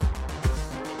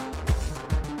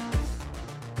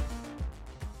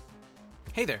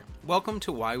Hey there, welcome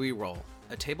to Why We Roll,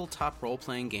 a tabletop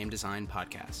role-playing game design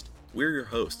podcast. We're your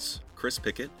hosts, Chris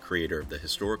Pickett, creator of the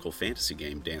historical fantasy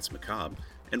game Dance Macabre,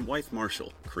 and Wythe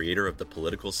Marshall, creator of the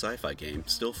political sci-fi game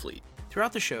Stillfleet.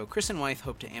 Throughout the show, Chris and Wythe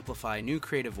hope to amplify new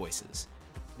creative voices.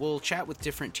 We'll chat with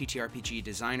different TTRPG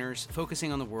designers,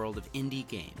 focusing on the world of indie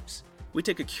games. We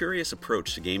take a curious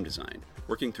approach to game design,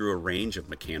 working through a range of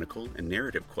mechanical and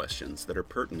narrative questions that are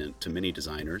pertinent to many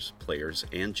designers, players,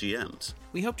 and GMs.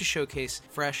 We hope to showcase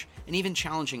fresh and even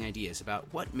challenging ideas about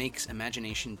what makes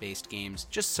imagination-based games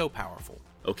just so powerful.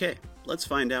 Okay, let's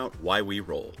find out why we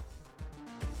roll.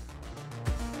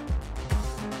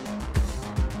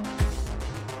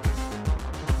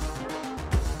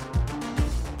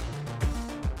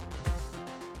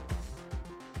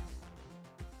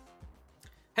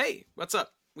 Hey, what's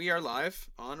up? We are live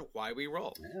on Why We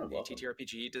Roll, Yeah, a welcome.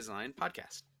 TTRPG design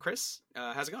podcast. Chris,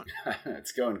 how's it going?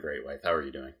 It's going great, Wythe. How are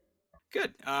you doing?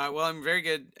 Good. Well, I'm very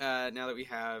good now that we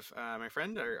have my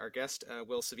friend, our guest,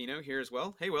 Will Savino, here as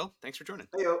well. Hey, Will. Thanks for joining.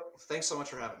 Hey, thanks so much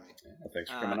for having me. Yeah, thanks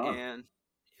for coming on. And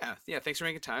yeah, thanks for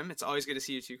making time. It's always good to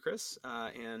see you too, Chris.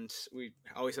 And we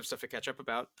always have stuff to catch up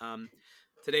about.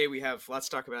 Today we have lots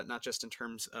to talk about, not just in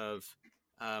terms of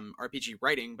RPG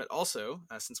writing, but also,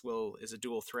 since Will is a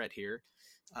dual threat here,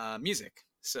 music.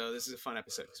 So this is a fun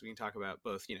episode because we can talk about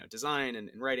both, design and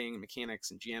writing, and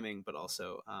mechanics and GMing, but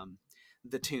also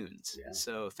the tunes. Yeah.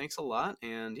 So thanks a lot.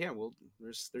 And yeah,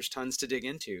 there's tons to dig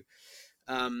into.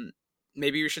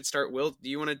 Maybe we should start. Will, do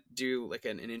you want to do like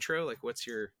an intro? Like what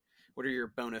are your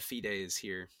bona fides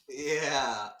here?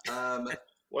 Yeah.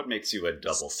 What makes you a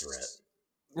double threat?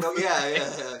 No,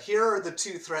 yeah. Here are the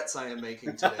two threats I am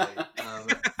making today.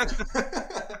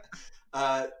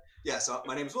 So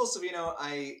my name is Will Savino.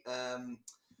 I,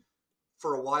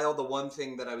 for a while, the one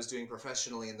thing that I was doing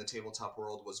professionally in the tabletop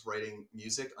world was writing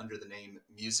music under the name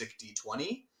Music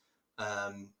D20.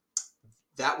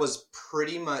 That was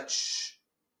pretty much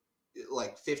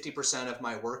like 50% of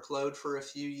my workload for a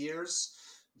few years.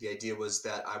 The idea was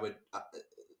that I would,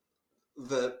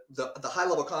 the high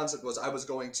level concept was I was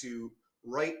going to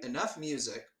write enough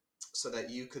music so that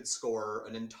you could score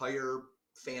an entire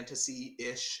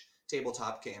fantasy-ish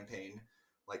tabletop campaign,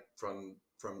 like from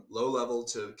low level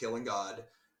to killing God,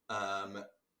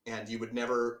 and you would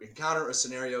never encounter a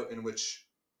scenario in which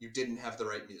you didn't have the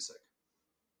right music.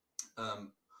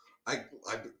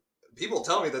 People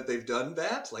tell me that they've done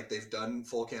that, like they've done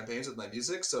full campaigns with my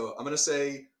music, so I'm going to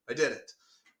say I did it.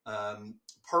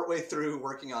 Partway through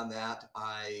working on that,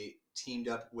 I teamed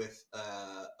up with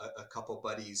a couple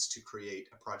buddies to create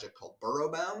a project called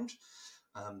Burrowbound.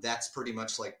 That's pretty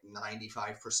much like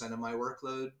 95% of my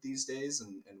workload these days,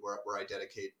 and where I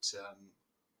dedicate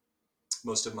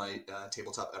most of my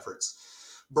tabletop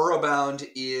efforts. Burrowbound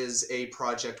is a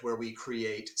project where we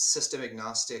create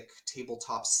system-agnostic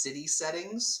tabletop city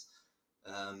settings.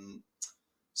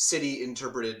 City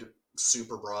interpreted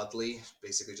super broadly,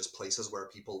 basically just places where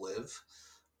people live.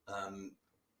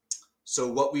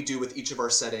 So what we do with each of our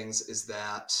settings is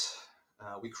that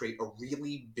we create a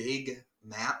really big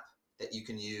map that you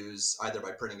can use either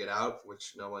by printing it out,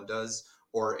 which no one does,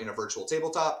 or in a virtual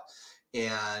tabletop.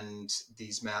 And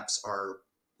these maps are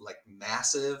like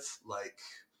massive. Like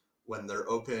when they're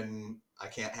open, I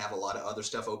can't have a lot of other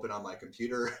stuff open on my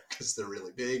computer because they're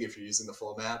really big if you're using the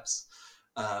full maps.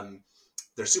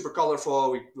 They're super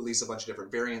colorful. We release a bunch of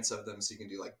different variants of them, so you can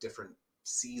do like different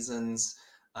seasons.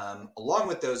 Along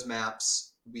with those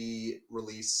maps, we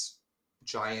release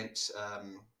giant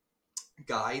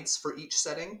guides for each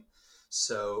setting.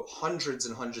 So hundreds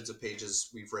and hundreds of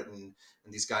pages we've written,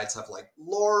 and these guides have like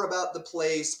lore about the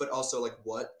place, but also like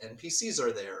what NPCs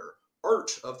are there, art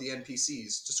of the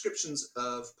NPCs, descriptions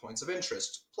of points of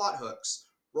interest, plot hooks,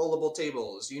 rollable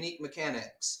tables, unique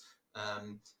mechanics,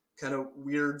 kind of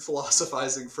weird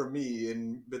philosophizing from me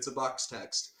in bits of box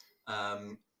text.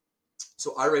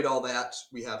 So I write all that.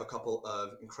 We have a couple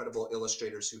of incredible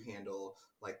illustrators who handle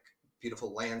like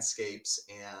beautiful landscapes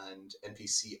and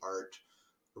NPC art,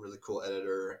 a really cool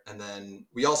editor. And then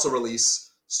we also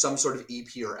release some sort of EP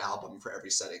or album for every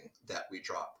setting that we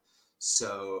drop.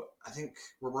 So I think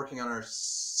we're working on our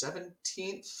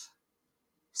 17th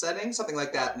setting, something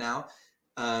like that now.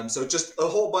 So just a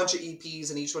whole bunch of EPs,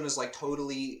 and each one is like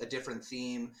totally a different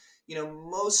theme,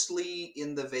 mostly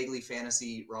in the vaguely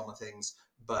fantasy realm of things,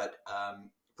 but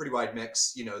pretty wide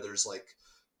mix. There's like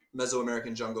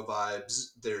Mesoamerican jungle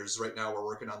vibes. There's right now we're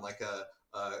working on like a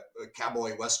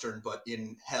cowboy western, but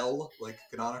in hell, like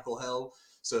canonical hell.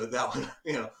 So that one,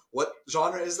 what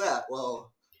genre is that?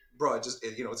 Well, bro,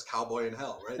 it's cowboy in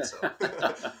hell, right? So,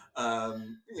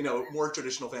 more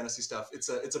traditional fantasy stuff.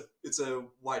 It's a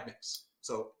wide mix.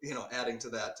 So, adding to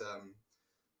that,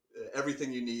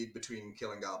 everything you need between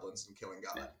killing goblins and killing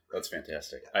God. Yeah, right? that's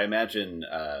fantastic. Yeah. I imagine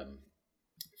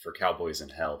for Cowboys in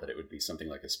Hell that it would be something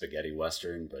like a spaghetti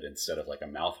western, but instead of like a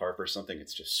mouth harp or something,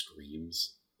 it's just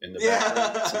screams in the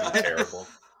background. Something terrible.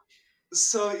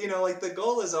 So, like the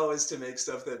goal is always to make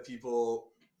stuff that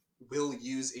people will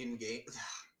use in game.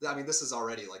 I mean, this is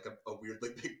already like a weirdly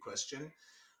big question.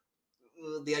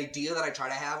 The idea that I try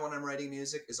to have when I'm writing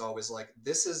music is always like,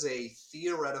 this is a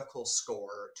theoretical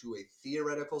score to a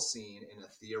theoretical scene in a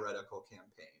theoretical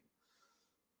campaign.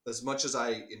 As much as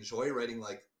I enjoy writing,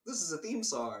 like, this is a theme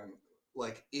song,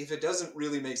 like, if it doesn't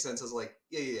really make sense as like,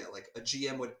 yeah, like a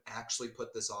GM would actually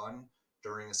put this on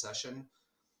during a session,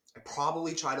 I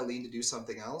probably try to lean to do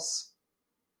something else.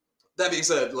 That being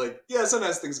said, like, yeah,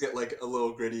 sometimes things get like a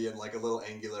little gritty and like a little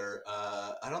angular.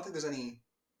 I don't think there's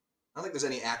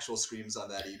any actual screams on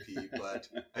that EP, but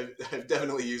I've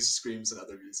definitely used screams in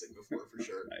other music before for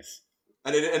sure. Nice.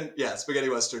 And yeah, spaghetti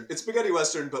western. It's spaghetti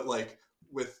western, but like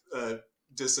with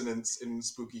dissonance and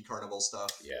spooky carnival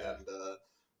stuff, Yeah. and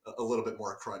a little bit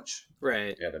more crunch.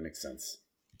 Right. Yeah, that makes sense.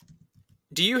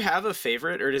 Do you have a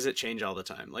favorite, or does it change all the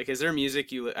time? Like, is there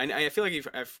music I feel like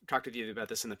I've talked with you about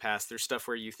this in the past. There's stuff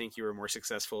where you think you were more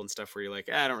successful and stuff where you're like,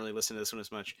 I don't really listen to this one as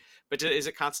much. But is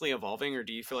it constantly evolving, or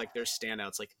do you feel like there's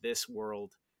standouts like this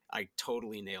world I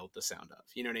totally nailed the sound of?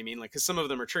 You know what I mean? Like, because some of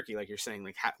them are tricky, like you're saying,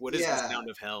 like, what is the sound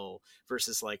of hell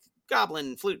versus like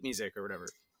goblin flute music or whatever?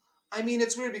 I mean,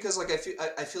 it's weird because like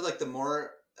I feel like the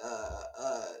more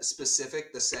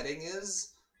specific the setting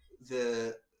is,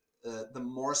 the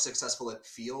more successful it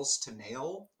feels to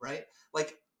nail, right?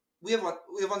 Like we have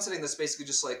one setting that's basically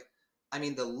just like, I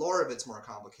mean, the lore of it's more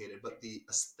complicated, but the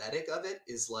aesthetic of it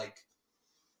is like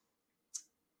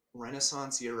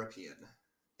Renaissance European.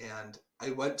 And I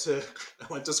went to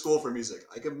school for music.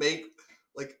 I could make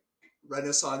like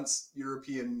Renaissance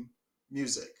European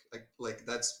music. Like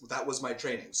that was my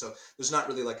training. So there's not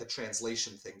really like a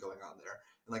translation thing going on there.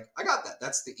 And like I got that.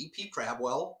 That's the EP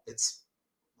Crabwell. It's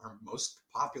our most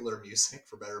popular music,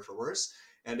 for better or for worse.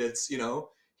 And it's,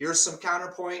 here's some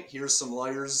counterpoint, here's some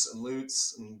lyres and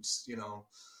lutes and,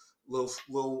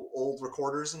 little old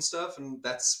recorders and stuff, and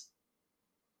that's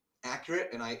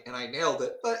accurate, and I nailed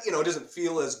it. But it doesn't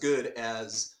feel as good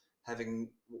as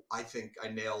having, I think I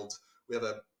nailed, we have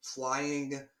a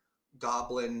flying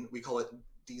goblin, we call it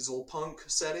diesel punk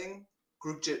setting,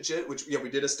 group jit jit, which we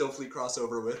did a Stillfleet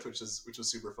crossover with, which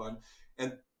was super fun.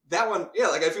 And that one,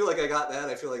 like I feel like I got that.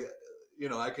 I feel like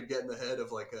I could get in the head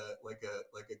of like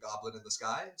a goblin in the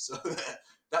sky. So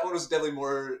that one was definitely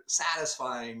more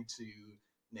satisfying to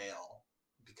nail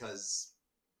because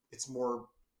it's more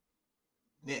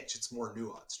niche, it's more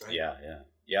nuanced, right?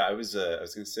 Yeah. I was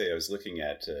gonna say, I was looking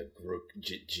at Grook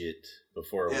Jit Jit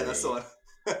before that's the one.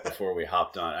 before we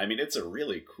hopped on. I mean, it's a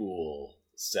really cool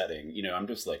setting. I'm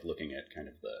just like looking at kind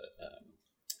of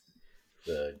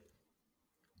the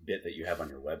bit that you have on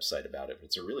your website about it.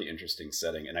 It's a really interesting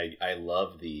setting, and I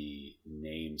love the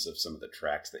names of some of the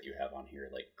tracks that you have on here.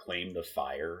 Like Claim the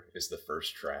Fire is the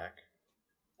first track.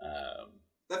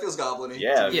 That feels goblin-y.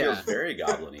 Yeah, it feels very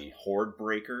goblin-y. Horde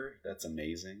Breaker, that's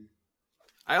amazing.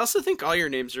 I also think all your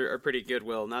names are pretty good,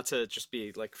 Will. Not to just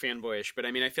be like fanboyish, but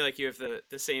I mean, I feel like you have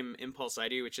the same impulse I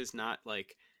do, which is not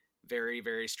like very,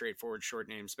 very straightforward short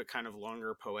names, but kind of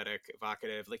longer, poetic,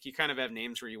 evocative. Like you kind of have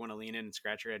names where you want to lean in and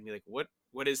scratch your head and be like,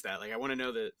 what is that? Like I want to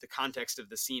know the context of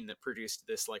the scene that produced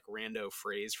this like rando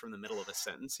phrase from the middle of a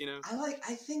sentence,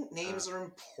 I think names are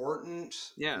important.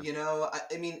 Yeah.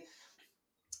 I mean,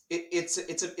 it's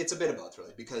a bit of both,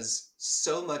 really, because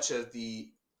so much of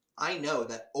I know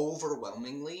that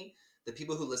overwhelmingly the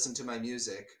people who listen to my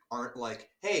music aren't like,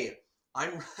 hey,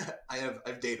 I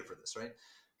have data for this, right?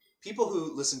 People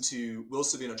who listen to Will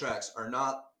Savino tracks are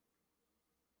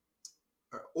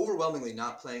overwhelmingly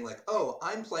not playing like, oh,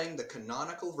 I'm playing the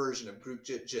canonical version of Groot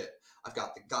Jit Jit. I've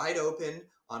got the guide open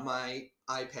on my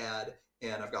iPad,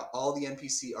 and I've got all the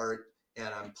NPC art, and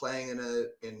I'm playing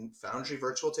in Foundry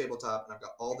Virtual Tabletop, and I've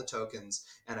got all the tokens,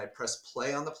 and I press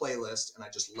play on the playlist, and I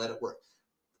just let it work.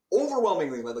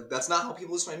 Overwhelmingly, like that's not how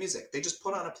people listen to my music. They just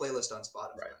put on a playlist on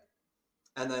Spotify, right,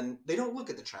 and then they don't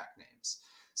look at the track names.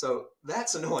 So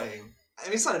that's annoying. I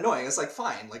mean, it's not annoying. It's like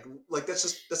fine. Like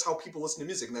that's how people listen to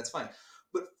music, and that's fine.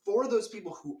 But for those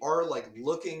people who are like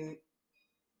looking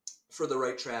for the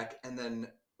right track, and then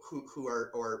who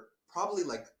are probably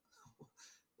like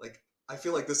I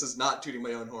feel like this is not tooting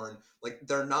my own horn. Like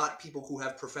they're not people who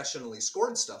have professionally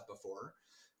scored stuff before.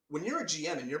 When you're a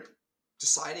GM and you're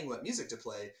deciding what music to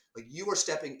play, like you are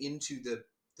stepping into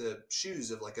the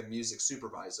shoes of like a music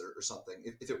supervisor or something.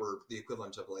 If it were the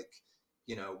equivalent of like,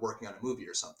 working on a movie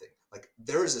or something, like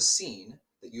there is a scene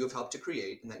that you have helped to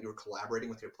create and that you're collaborating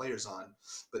with your players on,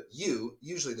 but you,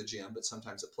 usually the GM, but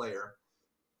sometimes a player,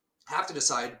 have to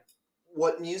decide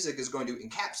what music is going to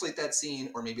encapsulate that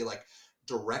scene, or maybe like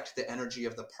direct the energy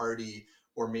of the party,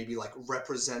 or maybe like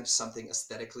represent something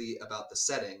aesthetically about the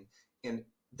setting. And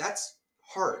that's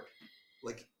hard.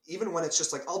 Like, even when it's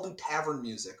just like, I'll do tavern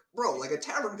music, bro, like a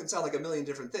tavern can sound like a million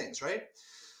different things, right?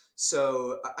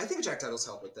 So I think Jack titles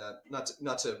help with that.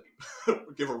 Not to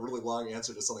give a really long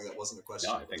answer to something that wasn't a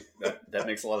question. No, I think that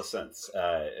makes a lot of sense.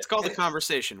 It's called a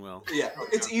conversation, Will. Yeah,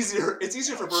 it's easier. It's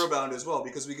easier for Burrowbound as well,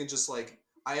 because we can just like,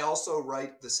 I also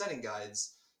write the setting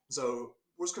guides. So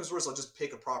worst comes to worst, I'll just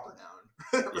pick a proper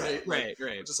noun, right? Right.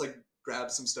 I'll just like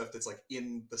grab some stuff that's like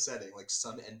in the setting, like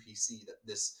some NPC that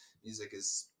this music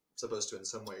is supposed to in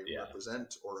some way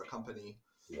represent or accompany.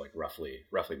 Like roughly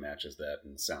matches that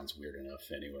and sounds weird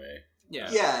enough anyway.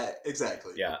 Yeah,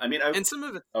 exactly. Yeah, I mean, and some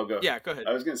of it. Oh, go. Yeah, go ahead.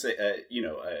 I was gonna say,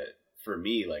 for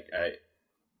me, like,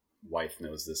 wife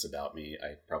knows this about me.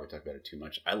 I probably talk about it too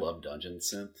much. I love dungeon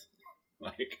synth.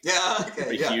 Like,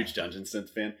 I'm a huge dungeon synth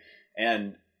fan,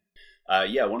 and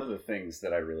one of the things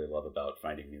that I really love about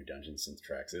finding new dungeon synth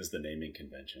tracks is the naming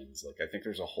conventions. Like, I think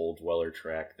there's a Hole Dweller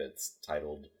track that's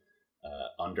titled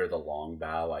Under the Long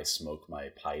Bow I Smoke My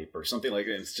Pipe, or something like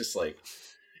that. It's just like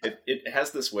it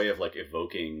has this way of like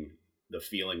evoking the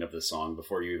feeling of the song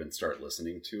before you even start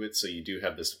listening to it, so you do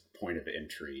have this point of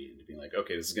entry into being like,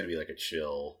 okay, this is going to be like a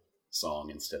chill song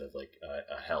instead of like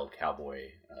a hell cowboy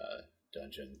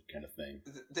dungeon kind of thing.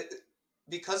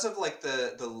 Because of like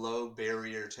the low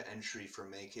barrier to entry for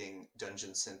making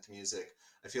dungeon synth music,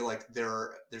 I feel like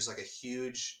there's like a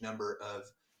huge number of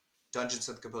dungeon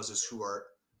synth composers who are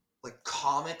like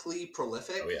comically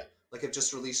prolific. Oh yeah. Like, have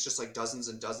just released just like dozens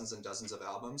and dozens and dozens of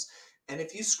albums. And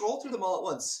if you scroll through them all at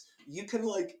once, you can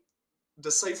like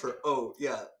decipher, oh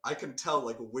yeah, I can tell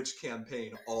like which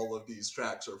campaign all of these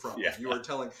tracks are from. Yeah. If you are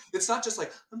telling, it's not just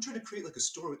like, I'm trying to create like a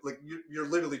story, like you're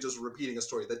literally just repeating a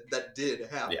story that did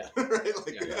happen. Yeah. Right?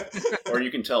 Like, or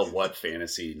you can tell what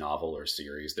fantasy novel or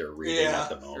series they're reading at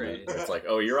the moment. Right. It's like,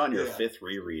 oh, you're on your fifth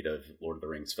reread of Lord of the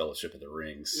Rings Fellowship of the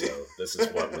Rings, so this is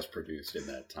what was produced in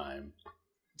that time.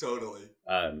 Totally.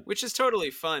 Which is totally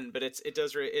fun, but it's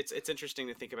interesting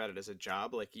to think about it as a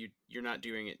job. Like, you're not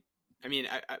doing it. I mean,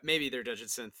 maybe many dungeon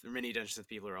synth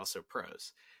people are also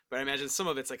pros, but I imagine some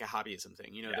of it's like a hobbyism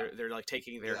thing. You know, they're like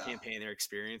taking their campaign, their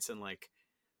experience, and like,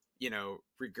 you know,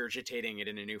 regurgitating it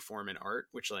in a new form in art,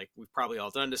 which like we've probably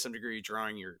all done to some degree,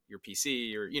 drawing your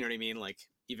PC, or, you know what I mean? Like,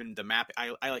 even the map,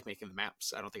 I like making the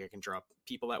maps. I don't think I can draw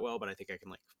people that well, but I think I can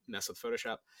like mess with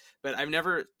Photoshop. But I've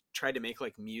never tried to make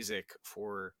like music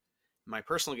for my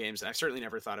personal games. I've certainly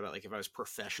never thought about like if I was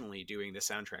professionally doing the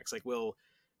soundtracks. Like,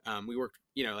 we worked,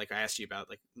 you know, like I asked you about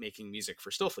like making music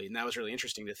for Stillfleet, and that was really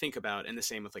interesting to think about. And the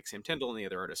same with like Sam Tyndall and the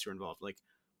other artists who are involved. Like,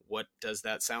 what does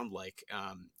that sound like?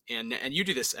 And you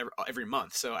do this every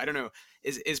month, so I don't know.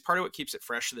 Is part of what keeps it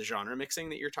fresh the genre mixing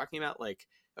that you're talking about? Like,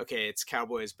 okay, it's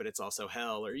cowboys, but it's also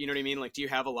hell, or, you know what I mean? Like, do you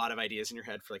have a lot of ideas in your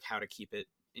head for like how to keep it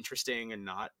interesting and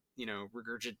not, you know,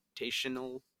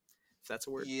 regurgitational, if that's a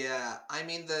word? Yeah, I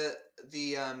mean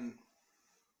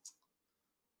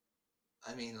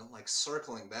like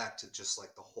circling back to just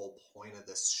like the whole point of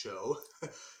this show,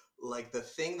 like the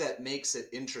thing that makes it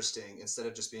interesting, instead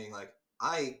of just being like,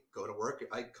 I go to work,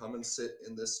 I come and sit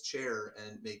in this chair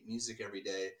and make music every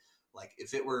day. Like,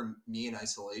 if it were me in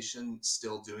isolation,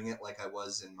 still doing it like I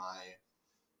was in my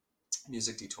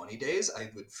Music D20 days,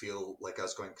 I would feel like I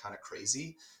was going kind of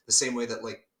crazy. The same way that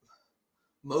like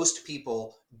most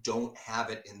people don't have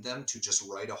it in them to just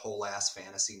write a whole ass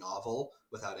fantasy novel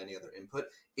without any other input.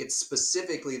 It's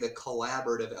specifically the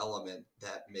collaborative element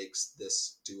that makes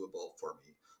this doable for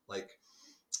me. Like,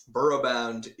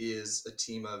 Burrowbound is a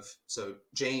team of, so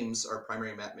James, our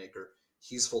primary map maker,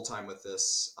 he's full-time with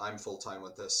this. I'm full-time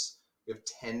with this. We have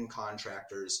 10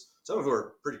 contractors, some of who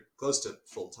are pretty close to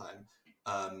full-time.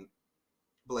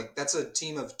 But like, that's a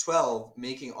team of 12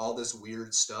 making all this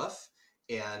weird stuff.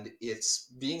 And it's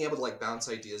being able to like bounce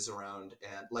ideas around,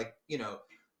 and like, you know,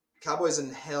 Cowboys in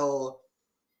Hell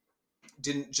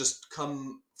didn't just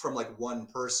come from like one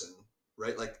person,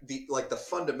 right? Like the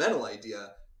fundamental idea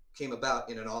came about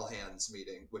in an all hands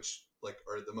meeting, which like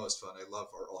are the most fun. I love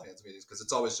our all hands meetings because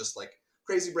it's always just like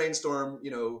crazy brainstorm,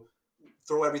 you know,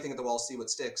 throw everything at the wall, see what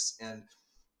sticks, and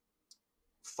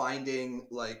finding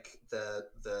like the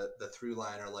through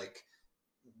line, or like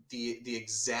the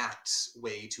exact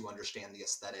way to understand the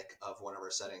aesthetic of one of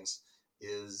our settings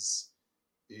is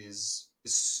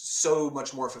so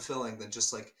much more fulfilling than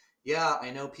just like, yeah,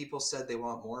 I know people said they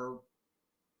want more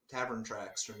tavern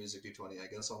tracks from Music 220. I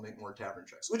guess I'll make more tavern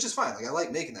tracks, which is fine. Like, I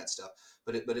like making that stuff,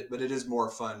 but it is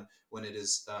more fun when it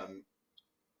is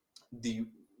the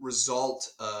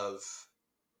result of,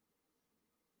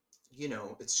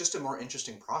 it's just a more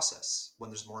interesting process when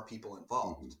there's more people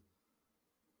involved. Mm-hmm.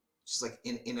 Just like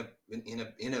in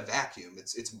a vacuum,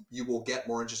 it's you will get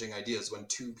more interesting ideas when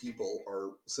two people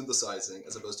are synthesizing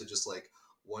as opposed to just like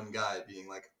one guy being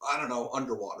like, I don't know,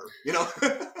 underwater,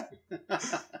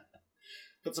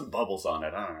 Put some bubbles on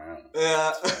it. I don't know.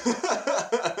 Yeah.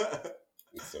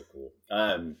 It's so cool.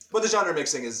 But the genre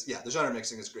mixing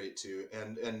is great too.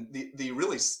 And the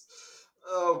really,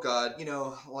 oh God,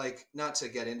 like, not to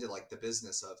get into like the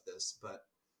business of this, but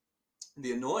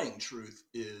the annoying truth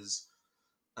is,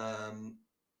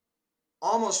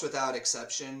 almost without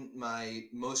exception, my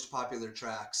most popular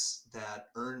tracks that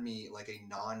earn me like a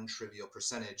non-trivial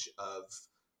percentage of,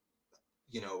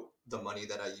 the money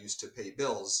that I use to pay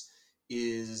bills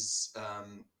is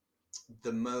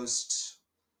the most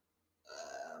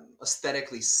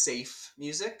aesthetically safe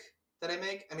music that I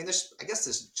make. I mean, I guess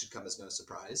this should come as no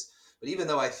surprise, but even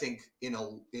though I think in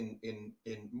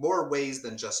more ways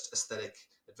than just aesthetic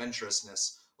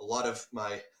adventurousness, a lot of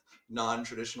my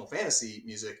non-traditional fantasy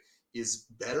music is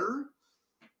better,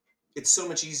 it's so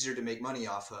much easier to make money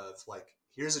off of, like,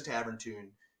 here's a tavern tune,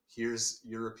 here's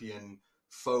European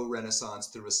faux Renaissance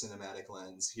through a cinematic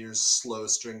lens, here's slow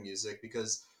string music,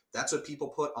 because that's what people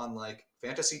put on like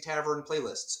fantasy tavern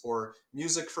playlists or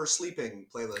music for sleeping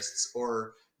playlists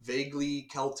or vaguely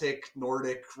Celtic,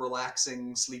 Nordic,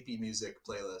 relaxing, sleepy music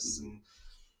playlists. Mm-hmm. And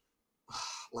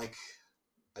like,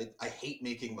 I hate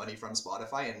making money from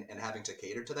Spotify and having to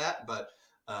cater to that, but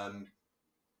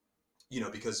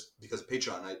because of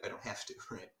Patreon, I don't have to,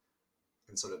 right? I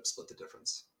can sort of split the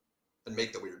difference and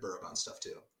make the weird Burrowbound stuff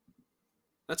too.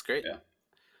 That's great. Yeah.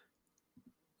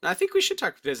 I think we should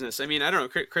talk business. I mean, I don't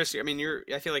know, Chris, I mean,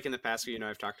 I feel like in the past,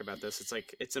 I've talked about this. It's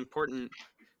like, it's important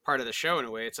part of the show in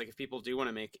a way. It's like, if people do want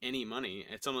to make any money,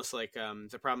 it's almost like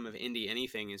the problem of indie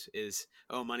anything is,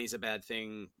 oh, money's a bad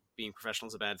thing, being professional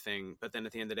is a bad thing. But then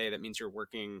at the end of the day, that means you're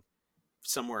working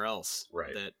somewhere else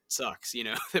that sucks,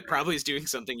 that probably is doing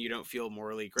something you don't feel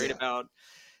morally great about.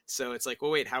 So it's like,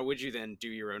 well, wait, how would you then do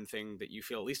your own thing that you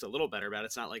feel at least a little better about?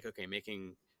 It's not like, okay,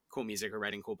 making cool music or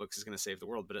writing cool books is going to save the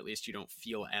world, but at least you don't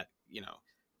feel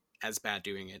as bad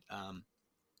doing it.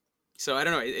 So I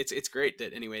don't know. It's great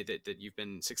that anyway, that you've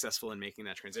been successful in making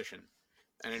that transition.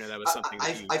 And I know that was something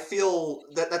I feel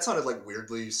that sounded like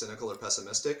weirdly cynical or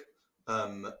pessimistic.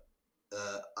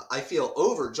 I feel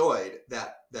overjoyed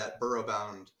that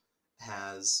Burrowbound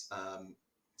has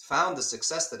found the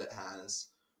success that it has,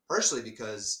 partially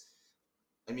because,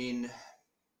 I mean,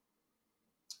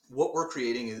 what we're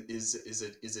creating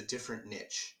is a different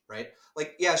niche, right?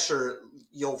 Like, yeah, sure,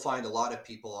 you'll find a lot of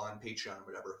people on Patreon or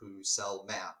whatever who sell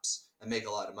maps and make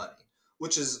a lot of money,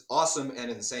 which is awesome and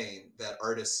insane that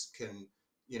artists can,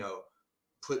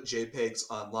 put JPEGs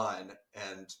online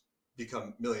and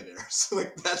become millionaires.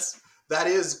 Like, that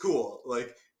is cool.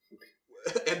 Like,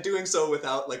 and doing so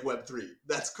without like Web3,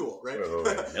 that's cool, right?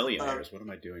 Wait, millionaires? What am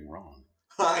I doing wrong?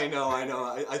 I know.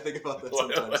 I think about that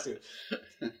sometimes too.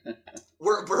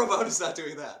 Burrowbound is not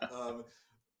doing that.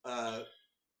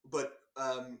 But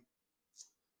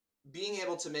being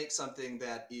able to make something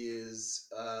that is,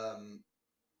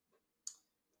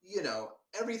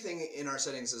 everything in our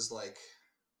settings is like,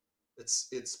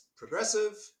 it's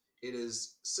progressive. It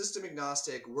is system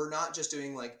agnostic. We're not just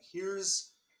doing like,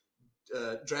 here's,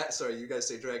 sorry, you guys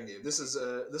say Dragon Game. This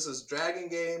is Dragon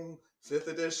Game 5th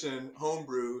edition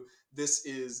homebrew. This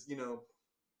is,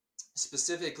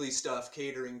 specifically stuff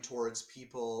catering towards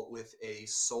people with a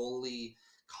solely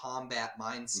combat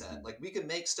mindset. Mm-hmm. Like, we can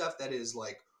make stuff that is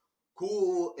like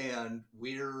cool and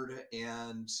weird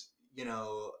and,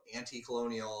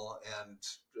 anti-colonial, and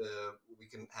we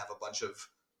can have a bunch of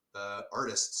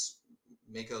artists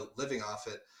make a living off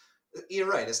it. You're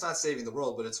right, it's not saving the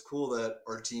world, but it's cool that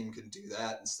our team can do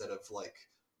that instead of like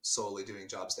solely doing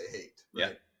jobs they hate.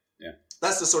 Right? Yeah.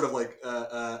 That's the sort of like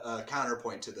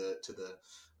counterpoint to the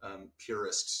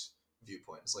purist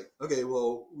viewpoint. It's like, okay,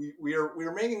 well, we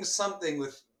are making something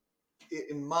with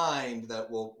in mind that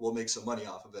will make some money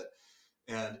off of it,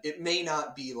 and it may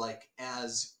not be like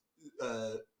as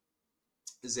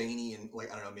zany and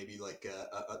like, I don't know, maybe like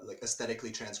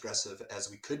aesthetically transgressive as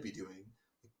we could be doing,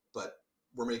 but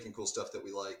we're making cool stuff that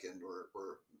we like, and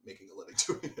we're making a living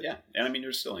doing it. Yeah, and I mean,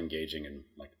 you're still engaging in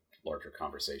like larger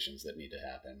conversations that need to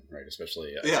happen, right?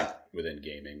 Especially I think within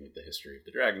gaming, with the history of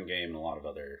the Dragon Game and a lot of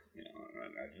other,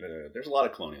 there's a lot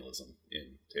of colonialism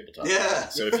in tabletop. Yeah.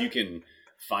 So if you can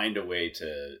find a way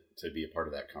to be a part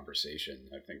of that conversation,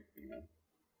 I think,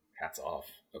 hats off.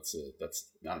 That's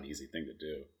not an easy thing to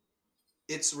do.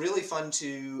 It's really fun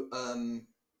to.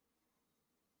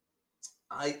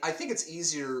 I think it's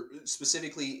easier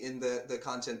specifically in the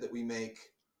content that we make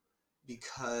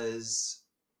because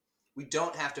we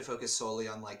don't have to focus solely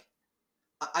on like.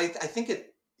 I think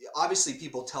it obviously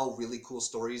people tell really cool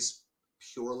stories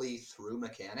purely through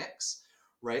mechanics,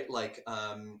 right? Like,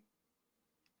 I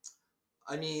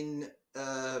mean,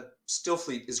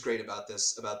 Stillfleet is great about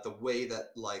this, about the way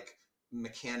that like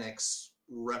mechanics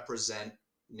represent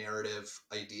narrative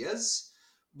ideas,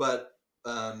 but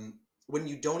when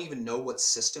you don't even know what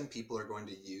system people are going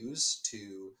to use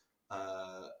to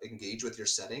engage with your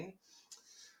setting,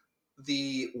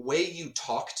 the way you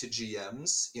talk to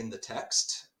GMs in the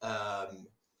text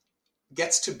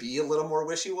gets to be a little more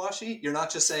wishy-washy. You're not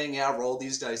just saying, yeah, roll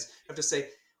these dice. You have to say,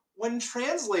 when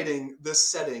translating this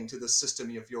setting to the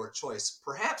system of your choice,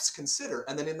 perhaps consider,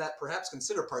 and then in that perhaps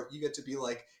consider part, you get to be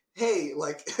like, hey,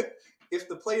 like, if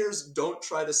the players don't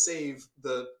try to save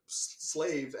the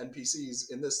slave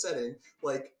NPCs in this setting,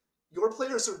 like, your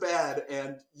players are bad,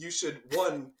 and you should,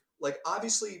 one, like,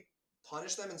 obviously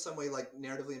punish them in some way, like,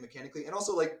 narratively and mechanically, and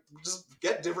also, like, just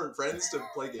get different friends to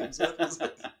play games with.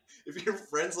 Like, if your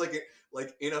friends,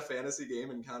 like in a fantasy game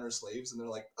encounter slaves, and they're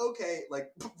like, okay,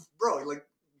 like, bro, like,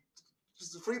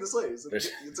 just free the slaves.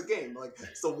 It's a game. Like,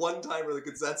 it's the one time where like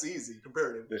that's easy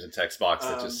comparative. There's a text box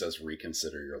that just says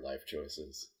reconsider your life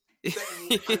choices.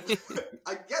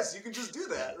 I guess you can just do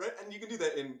that, right? And you can do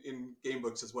that in game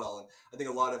books as well. And I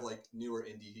think a lot of like newer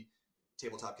indie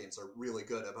tabletop games are really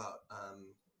good about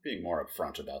being more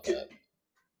upfront about that.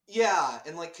 Yeah,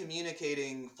 and like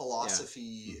communicating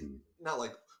philosophy, not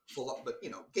like but you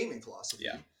know, gaming philosophy.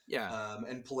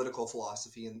 And political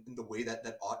philosophy and the way that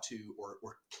ought to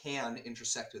or can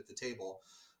intersect at the table.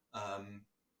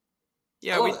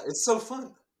 It's so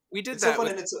fun. We did it's that. So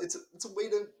fun, and it's a way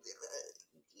to,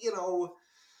 you know,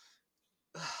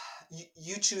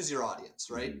 you choose your audience,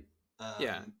 right?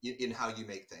 In how you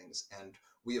make things, and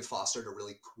we have fostered a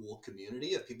really cool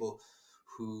community of people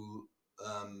who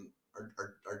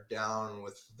are down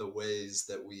with the ways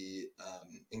that we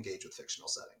engage with fictional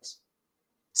settings.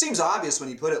 Seems obvious when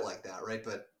you put it like that, right?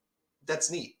 But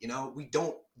that's neat, you know? We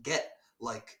don't get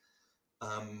like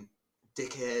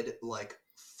dickhead like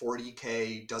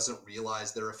 40K doesn't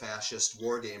realize they're a fascist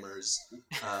war gamers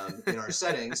in our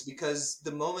settings, because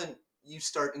the moment you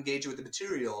start engaging with the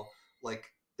material, like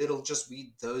it'll just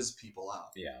weed those people out.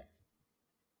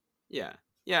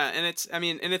 And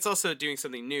it's also doing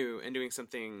something new and doing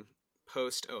something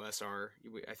post OSR.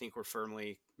 I think we're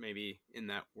firmly maybe in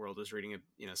that world. I was reading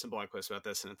some blog posts about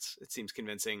this, and it seems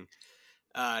convincing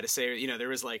to say, you know, there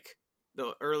was like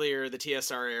the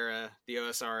TSR era, the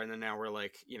OSR, and then now we're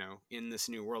like, you know, in this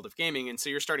new world of gaming, and so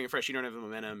you're starting fresh. You don't have the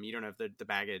momentum, you don't have the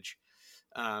baggage.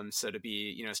 So to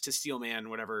be, you know, to Steelman,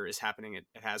 whatever is happening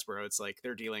at Hasbro, it's like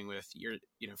they're dealing with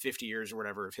 50 years or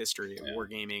whatever of history of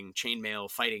wargaming,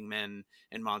 chainmail, fighting men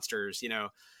and monsters, you know.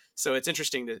 So it's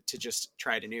interesting to just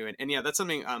try it anew. And yeah, that's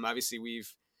something, obviously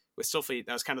with Stillfleet,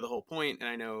 that was kind of the whole point. And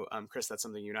I know, Chris, that's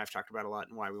something you and I have talked about a lot,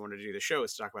 and why we wanted to do the show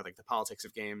is to talk about like the politics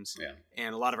of games.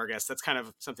 And a lot of our guests, that's kind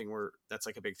of something that's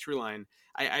like a big through line.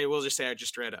 I will just say, I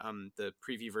just read the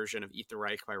preview version of Eat the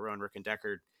Reich by Rowan Rick and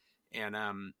Deckard. And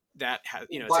that has,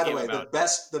 you know, by the way,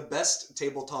 the best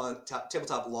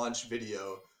tabletop launch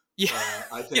video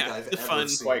I think I've ever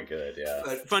seen. Quite good,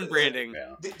 fun branding.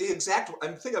 The exact, I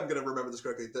think I'm going to remember this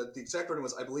correctly. The exact wording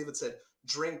was, I believe it said,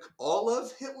 "Drink all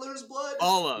of Hitler's blood."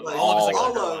 All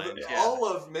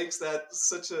of makes that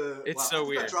such a. It's so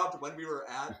weird. That dropped when we were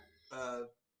at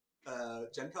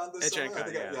Gen Con this summer. I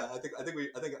think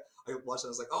I watched it. I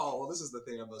was like, oh well, this is the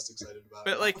thing I'm most excited about.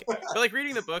 But like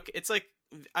reading the book, it's like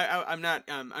I'm not.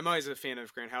 I'm always a fan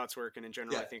of Grant Howitt's work, and in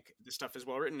general, I think the stuff is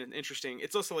well written and interesting.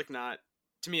 It's also like not.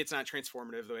 To me, it's not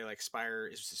transformative the way like Spire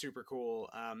is super cool.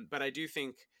 But I do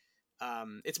think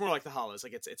it's more like the Hollows.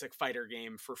 Like it's a fighter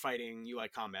game for fighting. You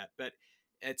like combat, but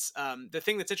it's the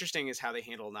thing that's interesting is how they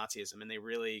handle Nazism, and they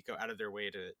really go out of their way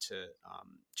to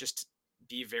just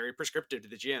be very prescriptive to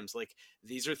the GMs. Like,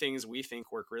 these are things we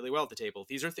think work really well at the table.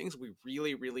 These are things we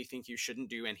really, really think you shouldn't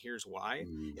do, and here's why.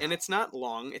 And it's not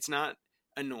long. It's not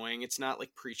annoying. It's not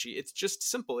like preachy. It's just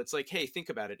simple. It's like, hey, think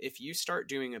about it. If you start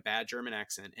doing a bad German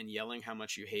accent and yelling how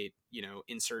much you hate, you know,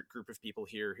 insert group of people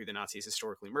here who the Nazis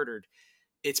historically murdered,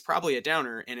 it's probably a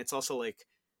downer. And it's also like,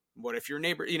 what if your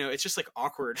neighbor, you know, it's just like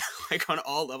awkward, like on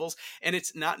all levels. And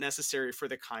it's not necessary for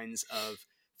the kinds of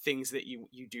things that you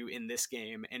do in this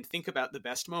game. And think about the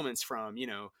best moments from, you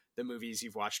know, the movies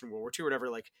you've watched in World War II or whatever,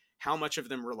 like how much of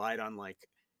them relied on like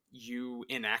you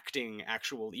enacting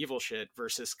actual evil shit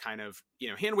versus kind of, you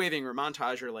know, hand waving or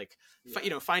montage or like, you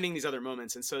know, finding these other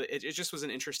moments. And so it just was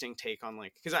an interesting take on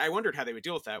like, because I wondered how they would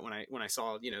deal with that when I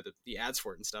saw, you know, the ads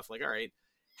for it and stuff. Like, all right,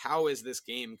 how is this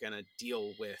game gonna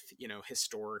deal with, you know,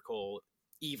 historical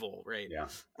evil, right?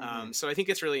 So I think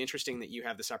it's really interesting that you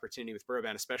have this opportunity with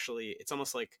Burrowbound. Especially, it's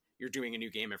almost like you're doing a new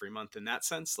game every month in that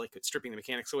sense, like it's stripping the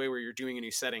mechanics away, where you're doing a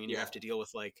new setting and you have to deal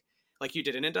with like you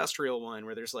did an industrial one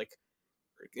where there's like,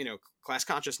 you know, class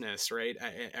consciousness, right?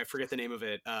 I forget the name of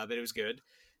it, but it was good.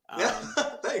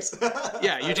 Thanks.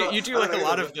 Yeah, you do like a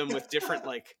lot of them with different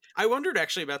like. I wondered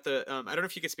actually about the. I don't know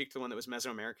if you could speak to the one that was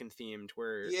Mesoamerican themed,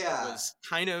 where it was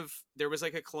kind of, there was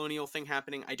like a colonial thing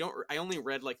happening. I only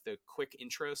read like the quick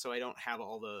intro, so I don't have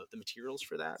all the materials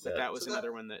for that. But that was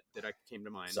another one that I came to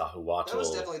mind. Zahuatl. That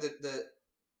was definitely the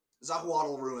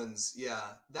Zahuatl ruins. Yeah,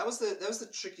 that was the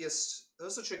trickiest. That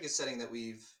was the trickiest setting that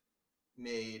we've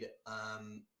made.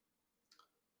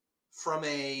 From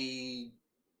a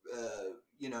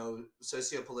you know,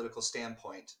 socio-political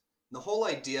standpoint, the whole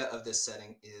idea of this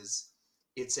setting is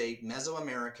it's a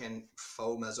Mesoamerican,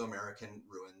 faux Mesoamerican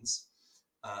ruins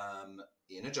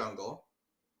in a jungle.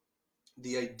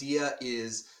 The idea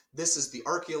is this is the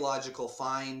archaeological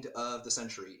find of the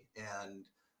century, and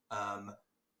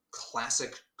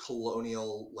classic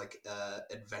colonial like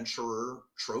adventurer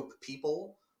trope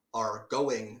people are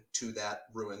going to that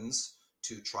ruins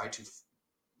to try to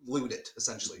loot it,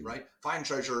 essentially, right? Find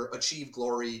treasure, achieve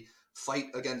glory, fight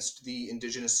against the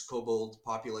indigenous kobold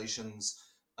populations,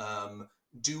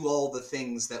 do all the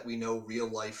things that we know real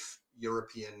life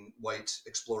European white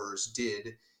explorers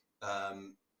did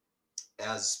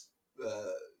as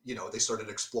you know, they started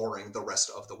exploring the rest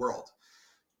of the world.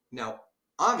 Now,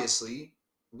 obviously,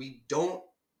 we don't.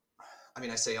 I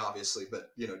mean, I say obviously, but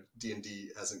you know,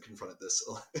 D&D hasn't confronted this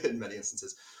in many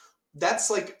instances. That's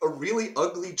like a really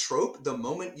ugly trope the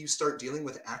moment you start dealing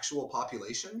with actual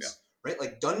populations, right?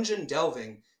 Like dungeon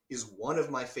delving is one of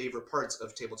my favorite parts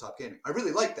of tabletop gaming. I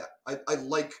really like that. I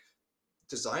like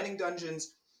designing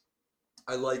dungeons.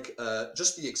 I like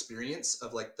just the experience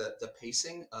of like the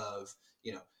pacing of,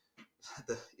 you know,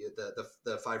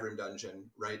 the 5-room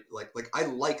dungeon, right? Like I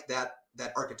like that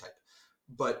archetype,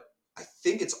 but I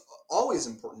think it's always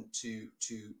important to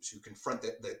confront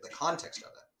the context of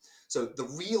it. So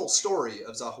the real story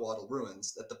of Zahuatl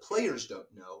Ruins that the players don't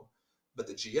know, but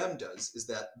the GM does, is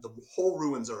that the whole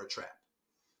ruins are a trap.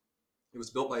 It was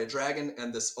built by a dragon,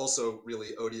 and this also really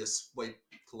odious white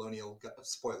colonial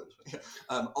spoilers.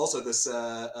 Also, this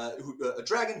a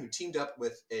dragon who teamed up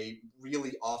with a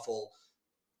really awful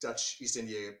Dutch East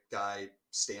India guy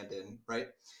stand-in, right?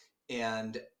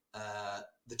 And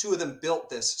the two of them built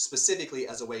this specifically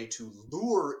as a way to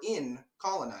lure in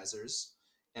colonizers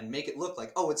and make it look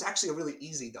like, oh, it's actually a really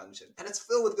easy dungeon, and it's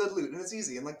filled with good loot, and it's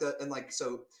easy, and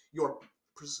so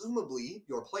presumably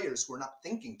your players who are not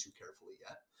thinking too carefully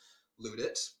yet loot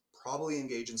it, probably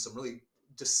engage in some really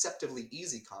deceptively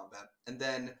easy combat, and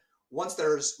then once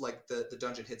there's like the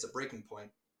dungeon hits a breaking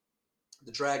point,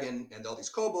 the dragon and all these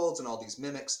kobolds and all these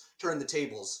mimics turn the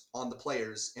tables on the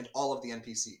players and all of the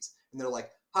NPCs, and they're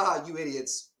like, haha, you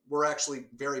idiots, we're actually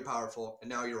very powerful, and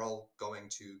now you're all going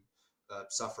to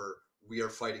suffer. We are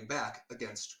fighting back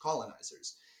against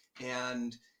colonizers.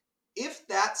 And if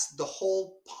that's the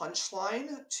whole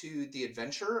punchline to the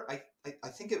adventure, I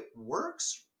think it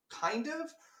works, kind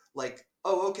of. Like,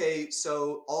 oh, okay,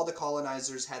 so all the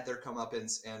colonizers had their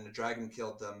comeuppance and a dragon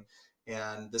killed them,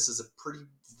 and this is a pretty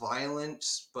violent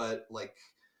but like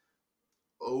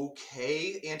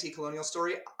okay anti-colonial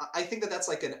story. I think that's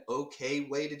like an okay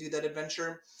way to do that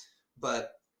adventure,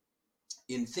 but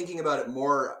in thinking about it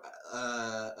more,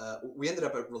 we ended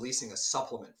up releasing a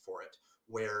supplement for it,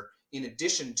 where in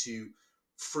addition to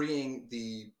freeing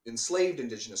the enslaved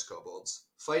indigenous kobolds,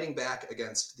 fighting back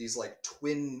against these like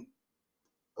twin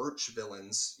arch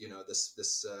villains, you know,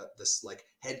 this like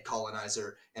head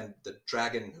colonizer and the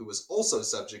dragon who was also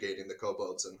subjugating the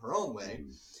kobolds in her own way.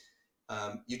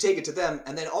 You take it to them,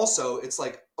 and then also it's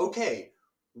like, okay,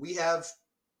 we have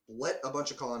let a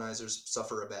bunch of colonizers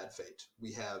suffer a bad fate.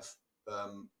 We have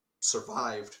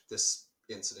survived this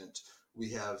incident. We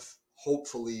have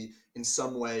hopefully in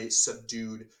some way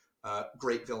subdued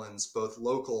great villains, both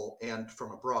local and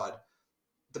from abroad.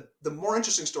 The more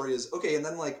interesting story is, okay, and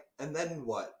then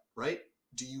what, right?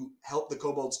 Do you help the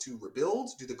kobolds to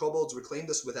rebuild? Do the kobolds reclaim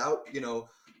this without, you know,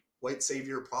 white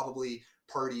savior probably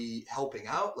party helping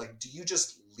out? Like, do you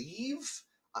just leave?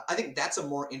 I think that's a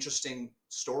more interesting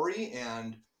story,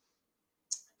 and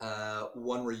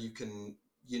one where you can,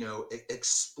 you know,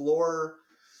 explore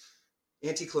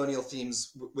anti-colonial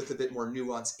themes with a bit more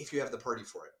nuance if you have the party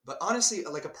for it. But honestly,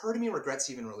 like, a part of me regrets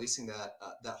even releasing that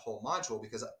that whole module,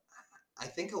 because I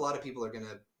think a lot of people are going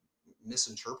to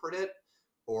misinterpret it,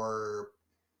 or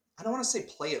I don't want to say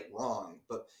play it wrong,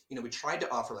 but we tried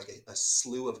to offer like a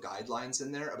slew of guidelines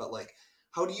in there about like,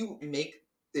 how do you make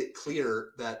it clear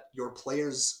that your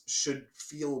players should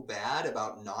feel bad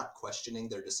about not questioning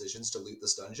their decisions to loot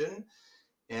this dungeon.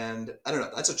 And I don't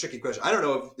know, that's a tricky question. I don't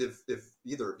know if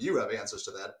either of you have answers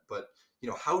to that, but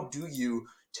how do you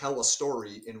tell a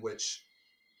story in which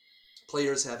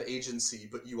players have agency,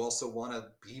 but you also want to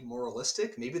be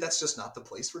moralistic? Maybe that's just not the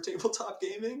place for tabletop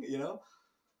gaming,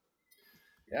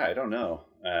 Yeah, I don't know.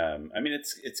 I mean,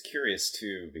 it's curious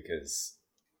too, because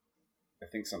I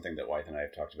think something that Wythe and I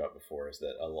have talked about before is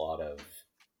that a lot of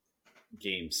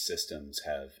game systems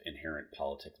have inherent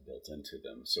politics built into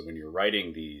them. So when you're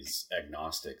writing these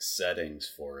agnostic settings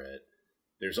for it,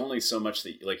 there's only so much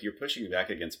that, like, you're pushing back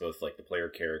against both like the player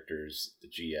characters, the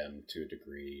GM to a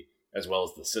degree, as well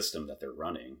as the system that they're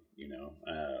running.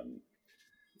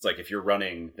 It's like if you're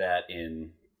running that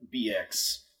in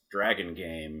BX Dragon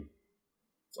game,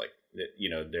 it's like,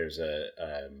 there's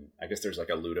I guess there's like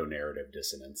a ludonarrative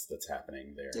dissonance that's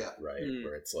happening there, yeah. Right?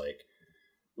 Where it's like,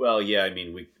 well, yeah, I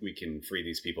mean, we can free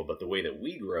these people, but the way that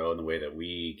we grow and the way that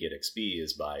we get XP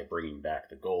is by bringing back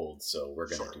the gold, so we're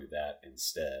going to do that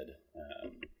instead.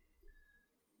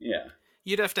 Yeah.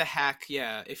 You'd have to hack,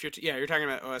 if you're talking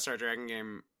about OSR Dragon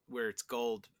game where it's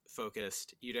gold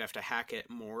focused, you'd have to hack it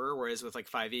more, whereas with like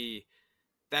 5e,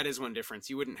 that is one difference.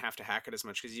 You wouldn't have to hack it as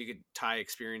much because you could tie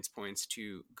experience points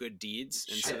to good deeds.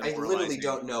 I literally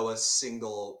don't know a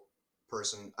single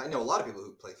person. I know a lot of people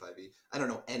who play 5e. I don't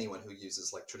know anyone who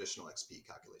uses like traditional XP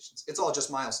calculations. It's all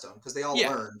just milestone, because they all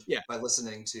learned by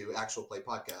listening to actual play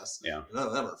podcasts. Yeah. None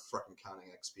of them are fucking counting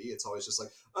XP. It's always just like,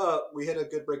 we hit a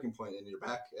good breaking point and you're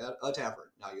back at a tavern.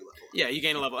 Now you level up. Yeah, you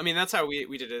gain a level. I mean, that's how we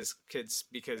did it as kids,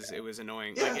 because it was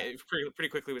annoying. Yeah. Like, it pretty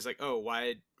quickly was like, oh,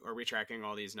 why are we tracking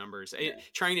all these numbers?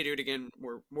 Trying to do it again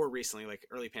more recently, like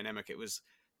early pandemic, it was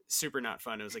super not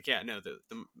fun. It was like,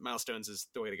 the milestones is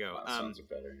the way to go. Milestones are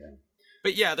better, yeah.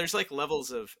 But yeah, there's like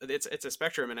levels of it's a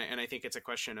spectrum, and I think it's a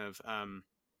question of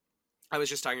I was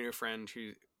just talking to a friend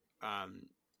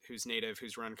who's native,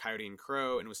 who's run Coyote and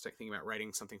Crow, and was thinking about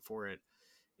writing something for it.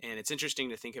 And it's interesting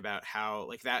to think about how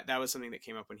like that was something that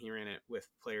came up when he ran it with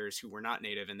players who were not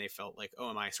native, and they felt like,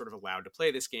 oh, am I sort of allowed to play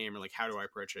this game, or like how do I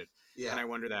approach it? Yeah. And I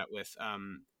wonder that with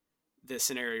the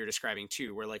scenario you're describing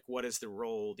too, where like what is the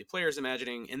role the player's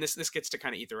imagining, and this gets to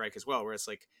kind of Eat the Reich as well, where it's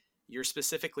like you're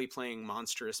specifically playing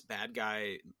monstrous bad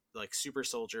guy, like super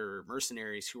soldier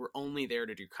mercenaries who are only there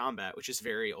to do combat, which is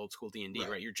very old school D&D,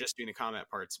 right? You're just doing the combat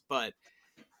parts, but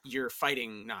you're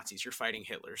fighting Nazis, you're fighting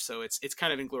Hitler. So it's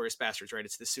kind of Inglourious Bastards, right?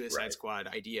 It's the Suicide Squad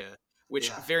idea, which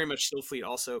very much Stillfleet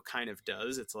also kind of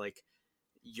does. It's like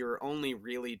you're only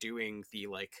really doing the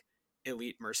like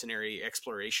elite mercenary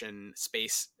exploration,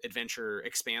 space adventure,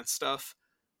 expanse stuff,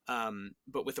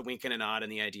 but with a wink and a nod,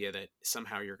 and the idea that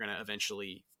somehow you're going to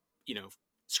eventually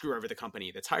screw over the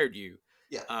company that's hired you.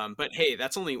 Yeah. But hey,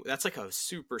 that's like a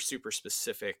super, super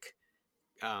specific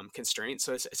constraint.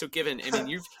 So given, I mean,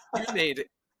 you've made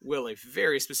Will a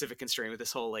very specific constraint with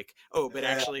this whole like, but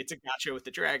actually it's a gotcha with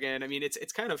the dragon. I mean,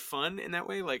 it's kind of fun in that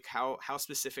way. Like how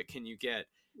specific can you get?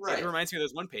 Right. It reminds me of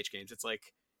those one-page games. It's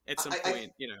like at some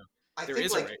point, there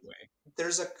is a right way.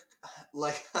 There's a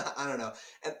like I don't know,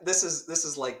 and this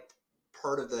is like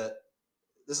part of the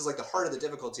heart of the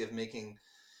difficulty of making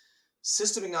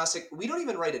system agnostic. We don't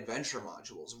even write adventure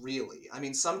modules, really. I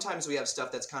mean, sometimes we have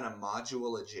stuff that's kind of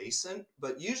module adjacent,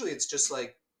 but usually it's just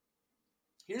like,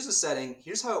 here's a setting,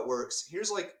 here's how it works,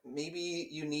 here's like maybe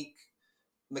unique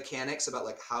mechanics about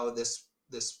like how this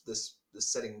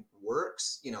setting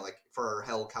works. Like for our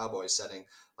Hell Cowboy setting,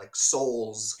 like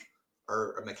souls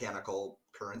are a mechanical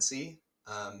currency.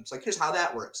 It's like, here's how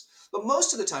that works. But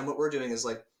most of the time what we're doing is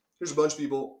like, here's a bunch of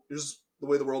people, here's the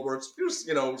way the world works, here's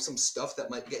some stuff that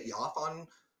might get you off on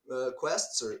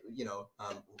quests, or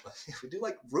we do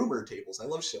like rumor tables. I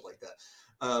love shit like that,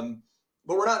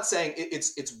 but we're not saying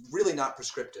it's really not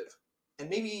prescriptive. And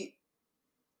maybe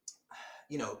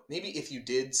if you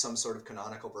did some sort of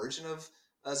canonical version of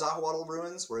Zahawaddle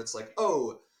Ruins, where it's like,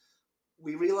 oh,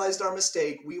 we realized our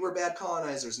mistake, we were bad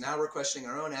colonizers, now we're questioning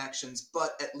our own actions,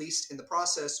 but at least in the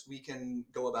process we can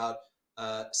go about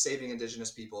saving indigenous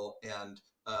people and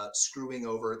screwing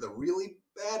over the really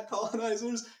bad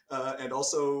colonizers, and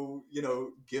also,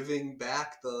 giving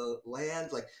back the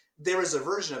land. Like, there is a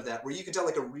version of that where you can tell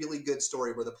like a really good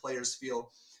story where the players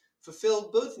feel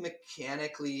fulfilled both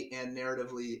mechanically and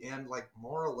narratively and like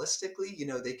moralistically.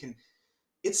 They can.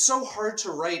 It's so hard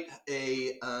to write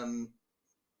a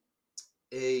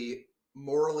a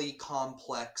morally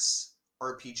complex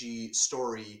RPG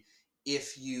story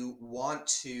if you want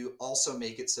to also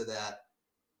make it so that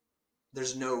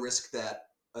there's no risk that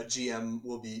a GM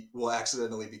will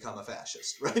accidentally become a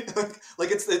fascist, right? Like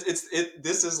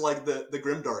this is like the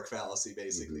grimdark fallacy,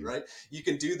 basically, right? You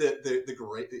can do the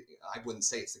great, I wouldn't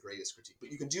say it's the greatest critique,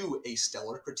 but you can do a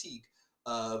stellar critique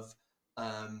of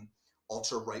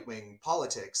ultra right-wing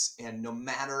politics, and no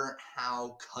matter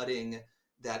how cutting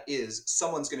that is,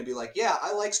 someone's going to be like, yeah,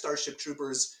 I like Starship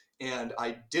Troopers, and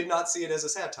I did not see it as a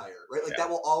satire, right? Like that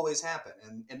will always happen.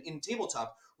 And in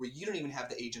tabletop, where you don't even have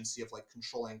the agency of like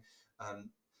controlling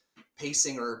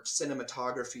pacing or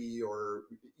cinematography, or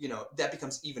that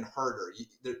becomes even harder.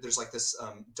 There's like this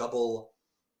double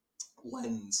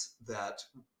lens that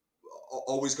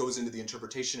always goes into the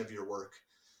interpretation of your work.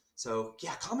 So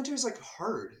yeah, commentary is like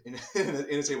hard in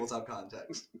a tabletop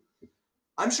context.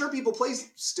 I'm sure people play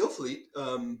Stillfleet.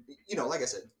 Like I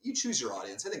said, you choose your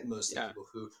audience. I think most of the people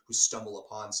who stumble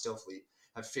upon Stillfleet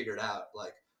have figured out,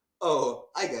 like, oh,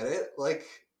 I get it. Like,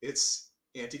 it's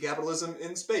anti-capitalism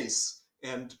in space.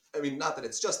 And I mean, not that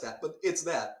it's just that, but it's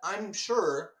that. I'm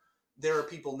sure there are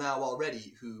people now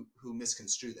already who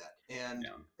misconstrue that. And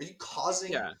are you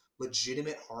causing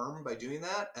legitimate harm by doing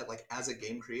that as a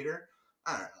game creator?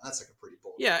 I don't know. That's like a pretty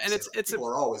bold. Yeah, and it's people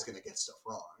are always going to get stuff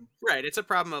wrong. Right. It's a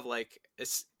problem of like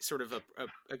it's sort of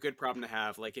a good problem to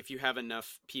have. Like if you have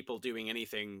enough people doing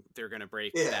anything, they're going to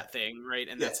break that thing, right?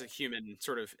 And that's a human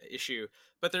sort of issue.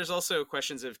 But there's also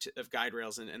questions of guide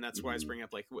rails, and that's why I was bringing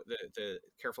up like the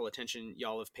careful attention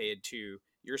y'all have paid to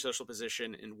your social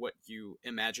position and what you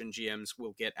imagine GMs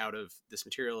will get out of this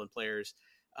material and players.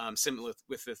 Similar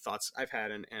with the thoughts I've had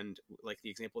and like the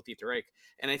example with Eat the Reich.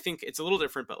 And I think it's a little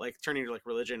different, but like turning to like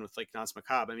religion with like Danse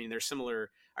Macabre, I mean, there's similar.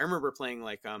 I remember playing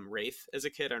like Wraith as a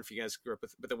kid. I don't know if you guys grew up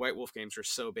with, but the White Wolf games were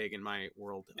so big in my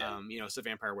world. It's a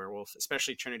vampire werewolf,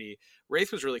 especially Trinity.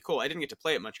 Wraith was really cool. I didn't get to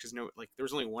play it much because there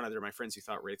was only one other of my friends who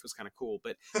thought Wraith was kind of cool,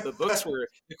 but the books were,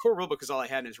 the core rulebook is all I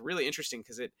had, and it was really interesting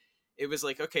because it was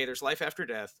like, okay, there's life after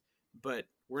death, but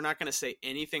we're not going to say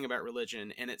anything about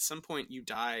religion. And at some point you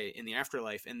die in the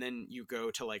afterlife, and then you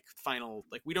go to like final,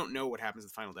 like we don't know what happens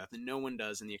with final death, and no one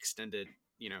does in the extended,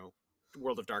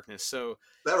 World of Darkness. So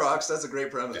that rocks. That's a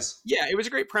great premise. Yeah, it was a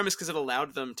great premise because it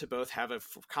allowed them to both have a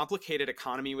complicated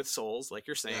economy with souls, like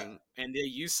you're saying, and they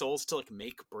use souls to like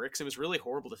make bricks. It was really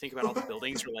horrible to think about all the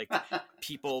buildings were like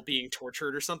people being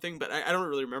tortured or something, but I don't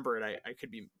really remember it. I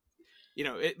could be,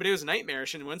 but it was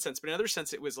nightmarish in one sense, but in another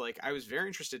sense, it was like, I was very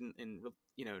interested in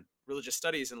religious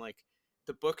studies, and like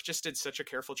the book just did such a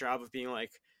careful job of being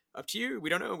like, up to you. We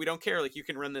don't know. We don't care. Like you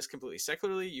can run this completely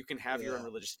secularly. You can have your own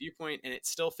religious viewpoint, and it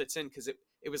still fits in because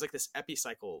it was like this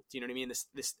epicycle. Do you know what I mean?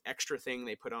 This extra thing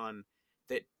they put on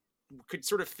that could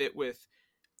sort of fit with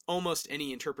almost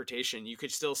any interpretation. You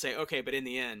could still say, okay, but in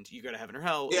the end, you go to heaven or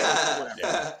hell. Yeah. Or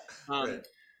whatever. Right.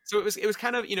 So it was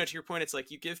kind of, to your point, it's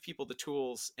like you give people the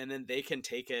tools and then they can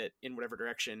take it in whatever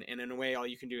direction. And in a way, all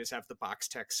you can do is have the box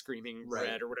text screaming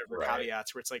red or whatever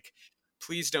caveats where it's like,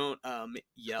 please don't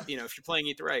yell. If you're playing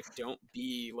Eat the Reich, don't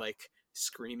be like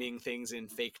screaming things in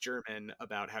fake German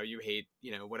about how you hate,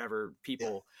 whatever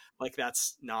people. Like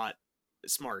that's not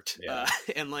smart.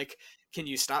 And like, can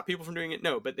you stop people from doing it?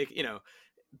 No, but they,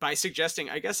 by suggesting,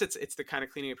 I guess it's the kind of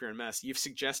cleaning up your own mess. You've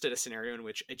suggested a scenario in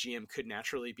which a GM could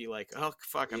naturally be like, oh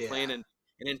fuck, I'm playing an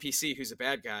NPC who's a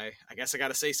bad guy. I guess I got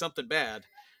to say something bad.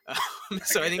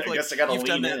 So I think like I gotta you've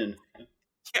done that. in.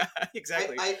 Yeah,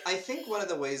 exactly. I think one of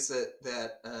the ways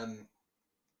that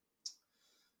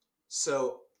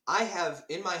so I have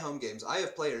in my home games, I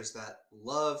have players that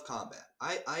love combat.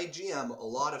 I GM a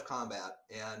lot of combat,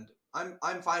 and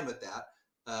I'm fine with that.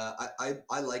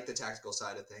 I like the tactical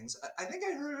side of things. I think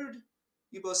I heard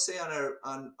you both say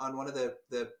on one of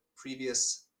the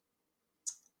previous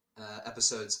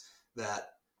episodes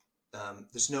that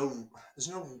there's no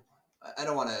I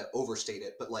don't want to overstate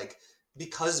it, but like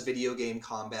because video game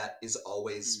combat is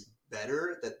always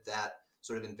better, that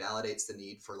sort of invalidates the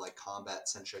need for like combat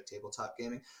centric tabletop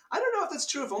gaming. I don't know if that's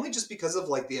true, if only just because of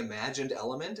like the imagined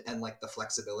element and like the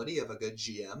flexibility of a good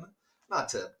GM. Not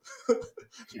to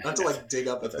like dig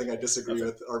up a thing I disagree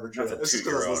with arbitrarily. It's just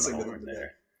because I was listening to them today.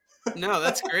 No,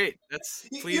 that's great. That's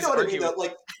please you know what argue. I mean?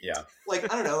 Like,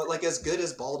 like I don't know, like as good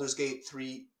as Baldur's Gate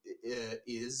 3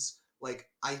 is, like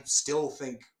I still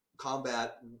think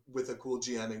combat with a cool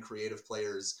GM and creative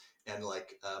players and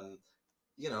like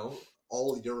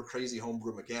all your crazy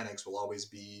homebrew mechanics will always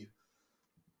be,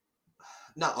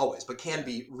 not always, but can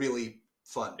be really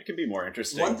fun. It can be more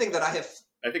interesting. One thing that I have.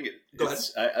 I think Go ahead.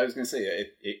 I was going to say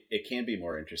it can be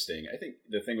more interesting. I think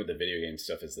the thing with the video game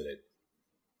stuff is that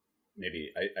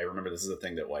maybe I remember this is a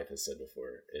thing that Wythe has said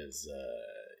before is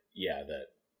that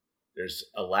there's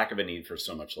a lack of a need for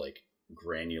so much like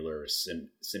granular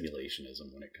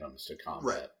simulationism when it comes to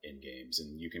combat in games,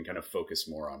 and you can kind of focus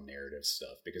more on narrative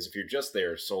stuff, because if you're just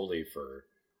there solely for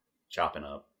chopping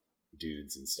up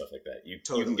dudes and stuff like that, you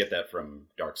can get that from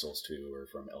Dark Souls 2 or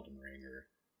from Elden Ring or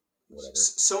whatever.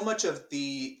 So much of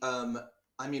the I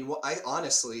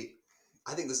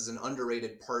think this is an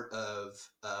underrated part of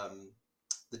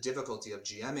the difficulty of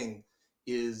GMing,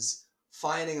 is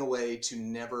finding a way to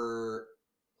never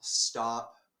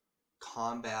stop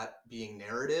combat being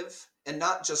narrative. And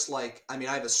not just like, I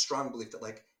have a strong belief that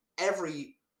like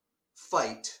every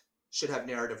fight should have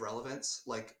narrative relevance.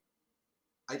 Like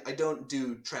I don't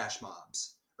do trash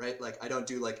mobs, right? Like I don't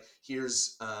do like,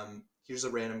 here's a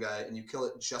random guy and you kill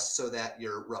it just so that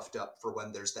you're roughed up for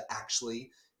when there's the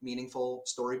actually meaningful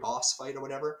story boss fight or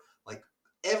whatever. Like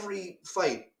every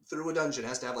fight through a dungeon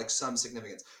has to have like some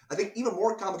significance. I think even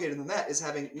more complicated than that is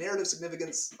having narrative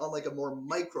significance on like a more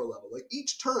micro level. Like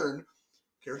each turn,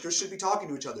 characters should be talking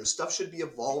to each other. Stuff should be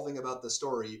evolving about the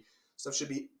story. Stuff should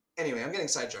be... Anyway, I'm getting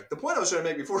sidetracked. The point I was trying to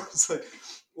make before was like,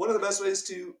 one of the best ways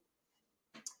to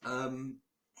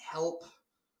help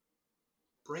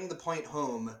bring the point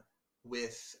home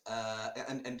with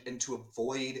and to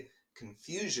avoid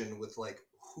confusion with like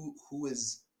who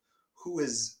is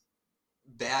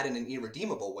bad in an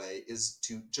irredeemable way is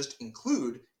to just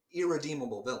include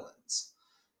irredeemable villains.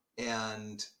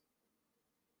 And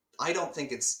I don't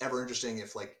think it's ever interesting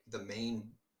if like the main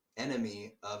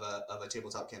enemy of a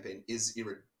tabletop campaign is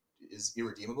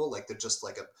irredeemable. Like they're just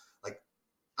like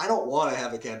I don't want to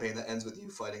have a campaign that ends with you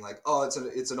fighting like, oh,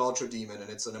 it's an ultra demon and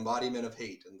it's an embodiment of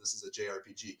hate and this is a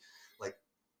JRPG. Like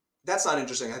that's not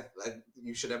interesting.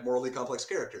 You should have morally complex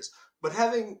characters, but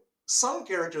having some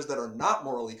characters that are not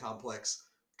morally complex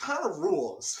kind of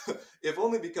rules, if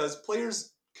only because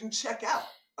players can check out.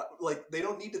 Like they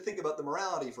don't need to think about the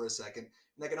morality for a second.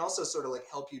 And that can also sort of like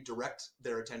help you direct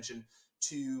their attention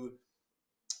to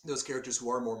those characters who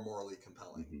are more morally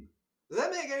compelling. Mm-hmm. Does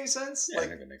that make any sense? Yeah, like,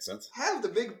 I think it makes sense. Have the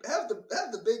big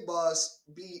boss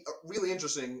be really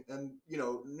interesting and, you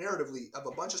know, narratively have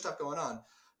a bunch of stuff going on,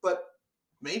 but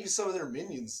maybe some of their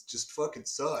minions just fucking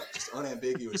suck, just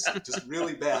unambiguous, just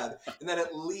really bad, and that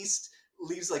at least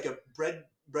leaves like a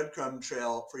breadcrumb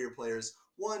trail for your players.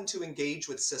 One, to engage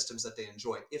with systems that they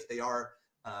enjoy if they are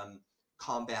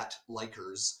combat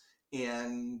likers,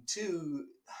 and two,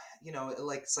 you know,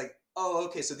 like it's like, oh,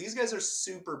 okay, so these guys are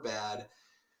super bad.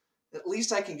 At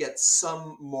least I can get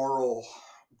some moral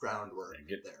groundwork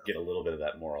there. Get a little bit of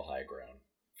that moral high ground.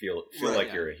 Feel right,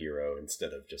 like you're a hero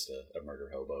instead of just a murder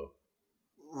hobo.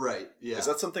 Right, yeah. Is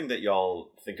that something that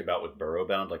y'all think about with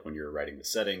Burrowbound, like when you're writing the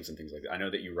settings and things like that? I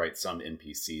know that you write some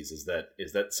NPCs. Is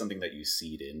that something that you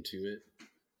seed into it?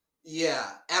 Yeah,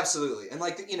 absolutely. And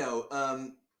like, you know,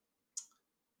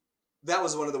 that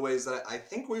was one of the ways that I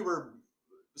think we were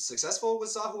successful with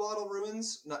Sahuatl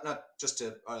Ruins. Not just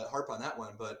to harp on that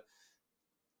one, but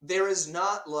there is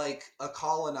not like a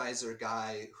colonizer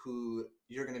guy who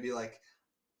you're going to be like,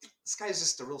 this guy's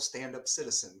just a real stand-up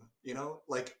citizen, you know?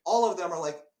 Like all of them are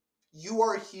like, you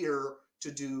are here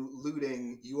to do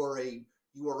looting. You are a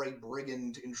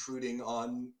brigand intruding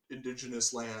on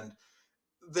indigenous land.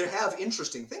 They have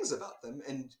interesting things about them,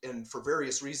 and for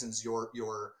various reasons, your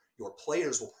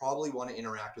players will probably want to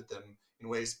interact with them in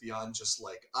ways beyond just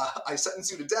like, I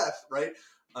sentence you to death, right?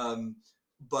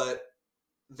 But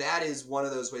that is one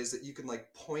of those ways that you can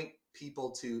like point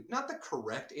people to not the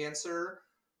correct answer,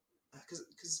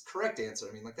 because correct answer,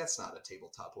 I mean, like that's not a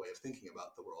tabletop way of thinking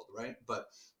about the world, right? But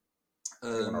you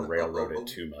don't want to railroad it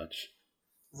too much,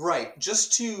 right?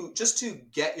 Just to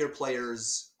get your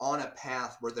players on a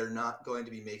path where they're not going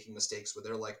to be making mistakes, where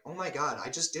they're like, oh my god, I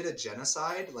just did a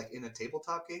genocide like in a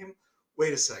tabletop game.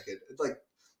 Wait a second, like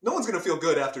no one's going to feel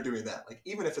good after doing that. Like,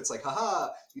 even if it's like, haha,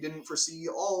 you didn't foresee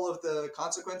all of the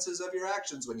consequences of your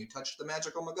actions when you touched the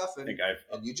magical MacGuffin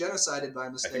and you genocided by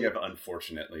mistake. I think I've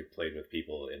unfortunately played with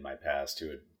people in my past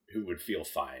who would feel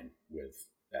fine with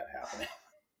that happening.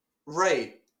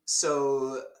 Right.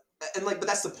 So, and like, but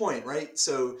that's the point, right?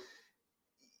 So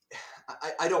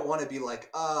I don't want to be like,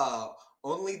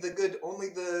 only the good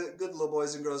little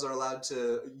boys and girls are allowed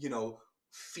to, you know,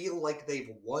 feel like they've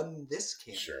won this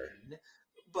campaign. Sure.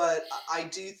 But I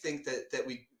do think that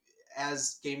we,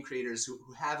 as game creators who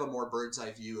have a more bird's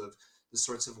eye view of the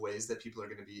sorts of ways that people are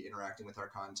going to be interacting with our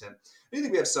content, I do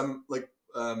think we have some like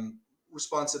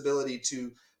responsibility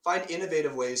to find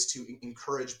innovative ways to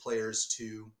encourage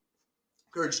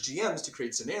GMs to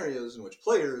create scenarios in which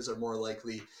players are more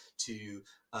likely to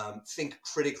think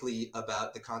critically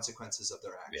about the consequences of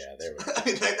their actions. Yeah, there we go. I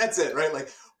mean, that's it, right?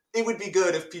 Like, it would be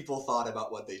good if people thought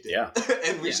about what they did. Yeah.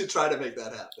 And we should try to make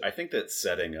that happen. I think that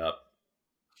setting up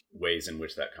ways in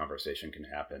which that conversation can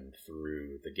happen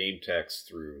through the game text,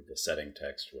 through the setting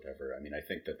text, whatever. I mean, I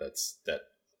think that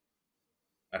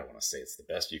I don't want to say it's the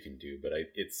best you can do, but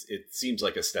it seems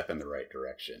like a step in the right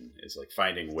direction, is like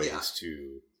finding ways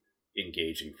to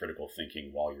engage in critical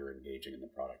thinking while you're engaging in the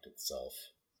product itself.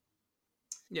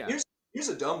 Yeah. Here's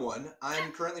a dumb one.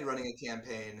 I'm currently running a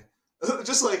campaign.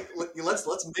 Just like,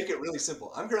 let's make it really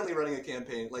simple. I'm currently running a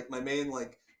campaign. Like my main,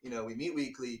 like, we meet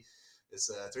weekly.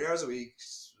 It's 3 hours a week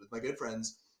with my good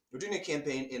friends. We're doing a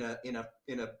campaign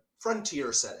in a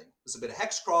frontier setting. There's a bit of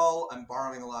hex crawl. I'm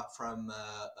borrowing a lot from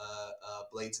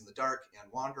Blades in the Dark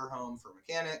and Wanderhome for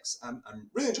mechanics. I'm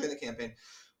really enjoying the campaign.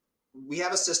 We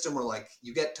have a system where, like,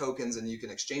 you get tokens and you can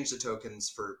exchange the tokens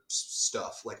for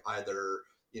stuff. Like either,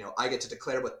 I get to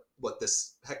declare what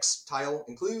this hex tile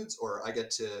includes, or I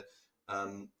get to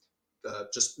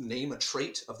just name a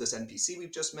trait of this NPC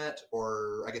we've just met,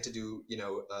 or I get to do,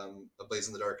 a Blades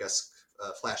in the Dark-esque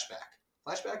flashback.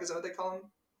 Flashback, is that what they call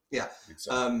them? Yeah.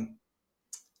 So.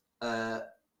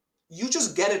 You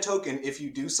just get a token if you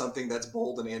do something that's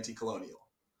bold and anti-colonial.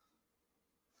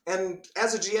 And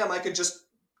as a GM, I could just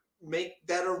make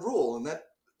that a rule, and that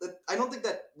I don't think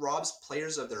that robs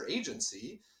players of their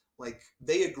agency. Like,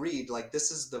 they agreed, like,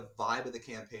 this is the vibe of the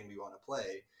campaign we want to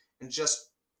play, and just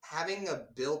having a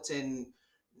built-in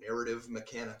narrative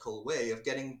mechanical way of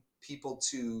getting people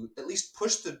to at least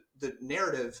push the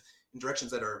narrative in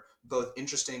directions that are both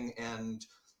interesting and,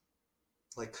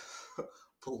 like,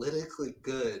 politically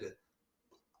good.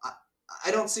 I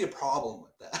don't see a problem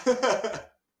with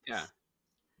that.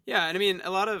 Yeah, and I mean, a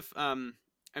lot of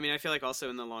I feel like also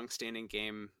in the long-standing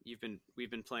game we've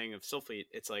been playing of Stillfleet,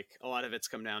 it's like a lot of it's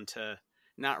come down to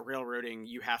not railroading,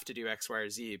 you have to do X, Y, or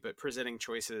Z, but presenting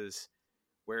choices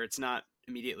where it's not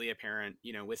immediately apparent,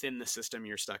 within the system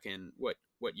you're stuck in, what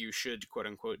you should quote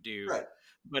unquote do. Right.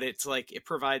 But it's like it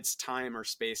provides time or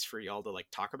space for y'all to like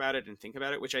talk about it and think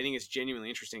about it, which I think is genuinely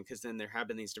interesting, because then there have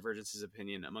been these divergences of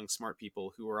opinion among smart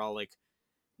people who are all like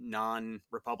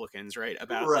non-Republicans, right?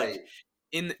 About like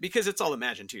because it's all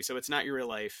imagined too, so it's not your real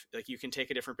life. Like, you can take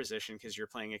a different position because you're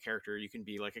playing a character. You can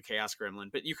be like a chaos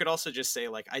gremlin, but you could also just say,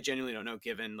 like, I genuinely don't know,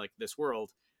 given like this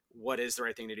world, what is the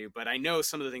right thing to do, but I know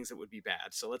some of the things that would be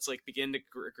bad, so let's like begin to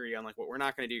agree on like what we're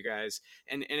not going to do, guys.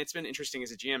 And it's been interesting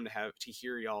as a GM to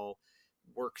hear y'all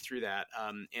work through that.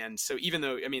 And so even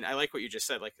though, I mean, I like what you just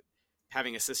said, like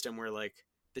having a system where like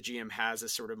the GM has a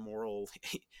sort of moral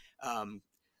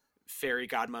fairy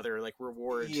godmother like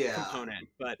reward component,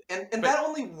 but that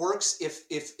only works if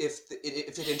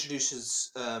it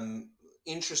introduces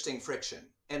interesting friction.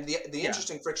 And the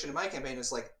interesting friction in my campaign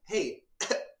is like, hey,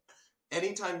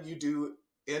 anytime you do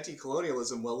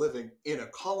anti-colonialism while living in a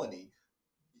colony,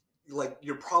 like,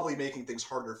 you're probably making things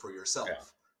harder for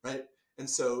yourself, right? And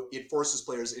so it forces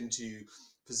players into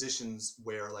positions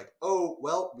where, like, oh,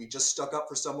 well, we just stuck up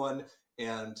for someone,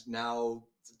 and now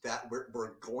that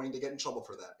we're going to get in trouble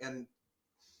for that. And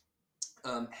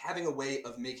having a way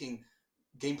of making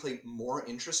gameplay more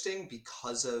interesting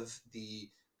because of the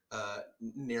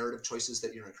narrative choices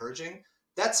that you're encouraging,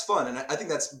 that's fun. And I think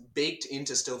that's baked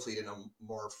into Stillfleet in a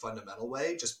more fundamental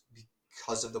way, just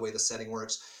because of the way the setting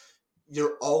works.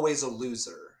 You're always a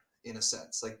loser, in a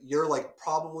sense. Like, you're like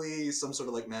probably some sort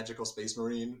of like magical space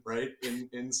marine, right? In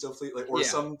Stillfleet, like, or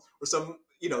some,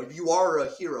 you are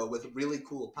a hero with really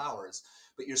cool powers,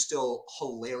 but you're still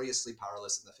hilariously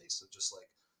powerless in the face of just like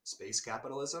space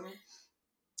capitalism.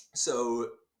 So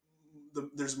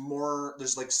there's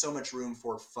like so much room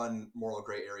for fun moral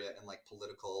gray area and like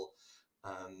political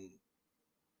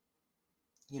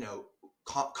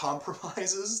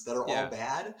compromises that are all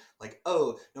bad. Like,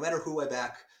 oh, no matter who I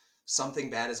back, something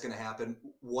bad is going to happen.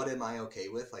 What am I okay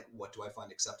with? Like, what do I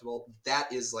find acceptable?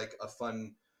 That is like a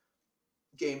fun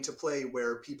game to play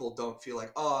where people don't feel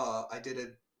like, oh, I did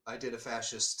a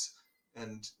fascist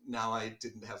and now I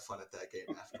didn't have fun at that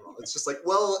game after all. It's just like,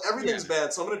 well, everything's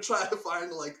bad, so I'm going to try to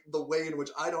find like the way in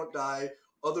which I don't die,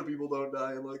 other people don't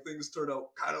die, and like things turn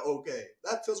out kind of okay.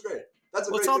 That feels great.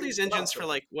 It's all these engines for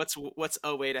like what's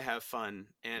a way to have fun,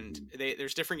 and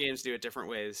there's different games do it different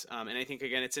ways. And I think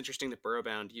again, it's interesting that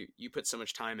Burrowbound, you put so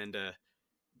much time into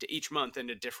each month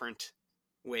into different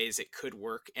ways it could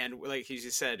work, and like you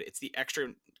said, it's the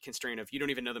extra constraint of you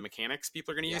don't even know the mechanics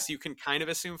people are going to use. So you can kind of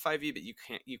assume 5e, but you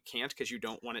can't because you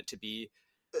don't want it to be.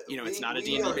 It's not a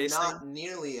D&D based thing. Not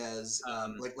nearly as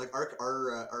like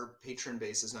our patron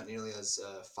base is not nearly as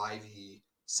 5e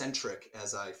centric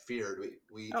as I feared.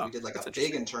 We did like a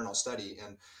big internal study,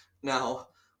 and now,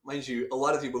 mind you, a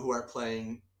lot of people who aren't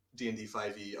playing D&D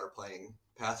 5e are playing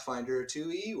Pathfinder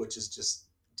 2e, which is just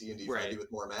D&D Right. 5e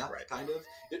with more math, Right. kind of.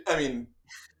 I mean,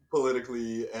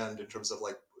 politically and in terms of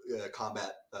like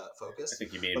combat focus. I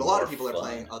think you mean but a lot more of people fun. are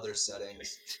playing other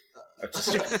settings.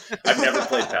 I've never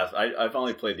played Pathfinder. I've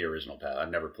only played the original Path.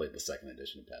 I've never played the second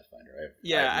edition of Pathfinder.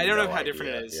 I don't no know how idea.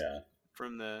 different it is Yeah.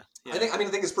 from the. Yeah. I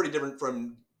think it's pretty different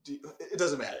from. It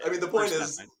doesn't matter. I mean, the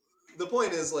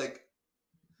point is like,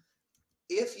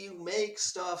 if you make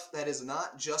stuff that is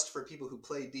not just for people who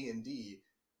play D&D,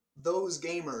 those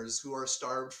gamers who are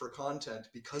starved for content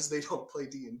because they don't play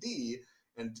D&D,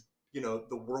 and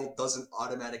the world doesn't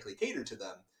automatically cater to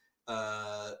them.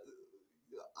 I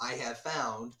have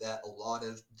found that a lot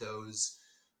of those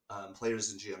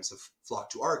players and GMs have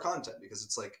flocked to our content because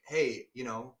it's like, hey,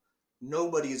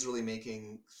 nobody is really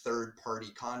making third-party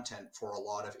content for a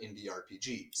lot of indie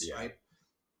RPGs, right?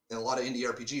 And a lot of indie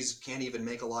RPGs can't even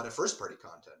make a lot of first-party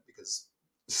content because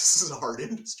this is a hard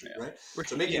industry, right?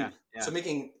 So making, I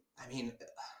mean,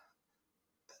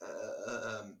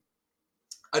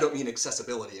 I don't mean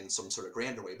accessibility in some sort of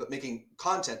grander way, but making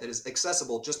content that is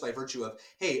accessible just by virtue of,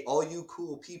 hey, all you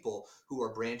cool people who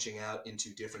are branching out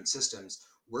into different systems,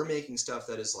 we're making stuff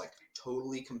that is like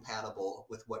totally compatible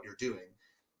with what you're doing,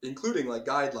 including like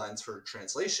guidelines for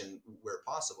translation where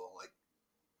possible. Like,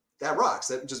 that rocks.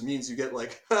 That just means you get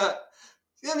like,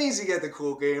 that means you get the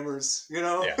cool gamers,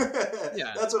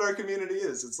 Yeah. That's what our community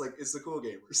is. It's like, it's the cool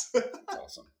gamers. That's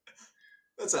awesome.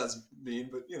 That sounds mean,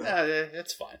 but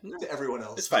it's fine. To everyone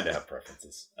else, it's fine to have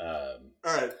preferences. All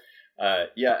right. I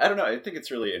don't know. I think it's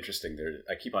really interesting.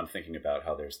 I keep on thinking about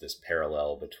how there's this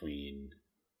parallel between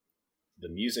the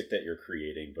music that you're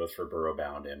creating, both for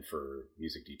Burrowbound and for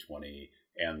Music D20,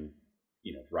 and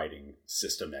writing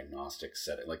system agnostic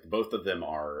setting. Like, both of them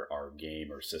are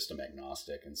game or system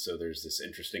agnostic, and so there's this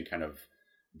interesting kind of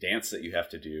dance that you have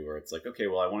to do where it's like, okay,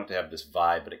 well, I want it to have this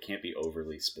vibe, but it can't be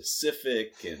overly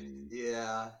specific. And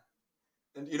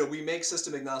we make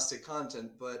system agnostic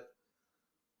content, but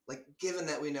like, given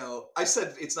that we know, I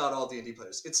said it's not all D&D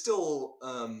players, it's still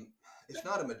if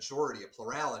not a majority, a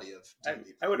plurality of D&D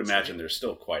players, I would imagine there's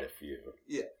still quite a few.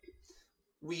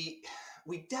 We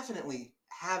definitely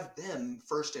have them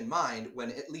first in mind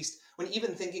when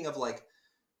even thinking of like,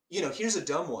 here's a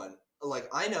dumb one. Like,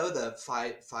 I know the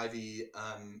 5e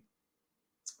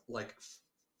like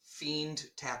fiend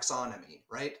taxonomy,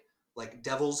 right? Like,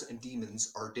 devils and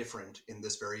demons are different in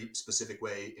this very specific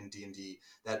way in D&D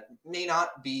that may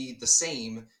not be the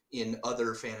same in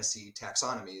other fantasy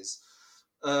taxonomies.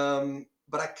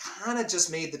 But I kind of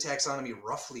just made the taxonomy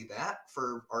roughly that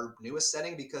for our newest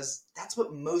setting because that's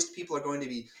what most people are going to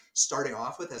be starting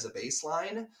off with as a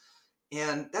baseline.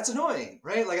 And that's annoying,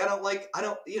 right? Like,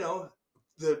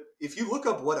 if you look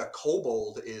up what a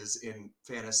kobold is in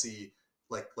fantasy,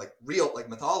 like real, like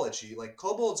mythology, like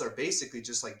kobolds are basically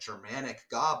just like Germanic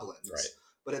goblins. Right.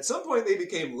 But at some point they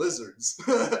became lizards.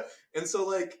 And so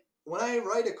like when I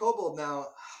write a kobold now,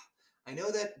 I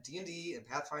know that D&D and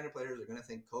Pathfinder players are going to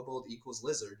think kobold equals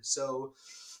lizard. So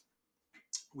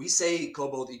we say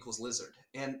kobold equals lizard.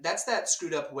 And that's that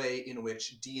screwed up way in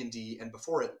which D&D and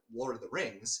before it Lord of the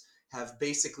Rings have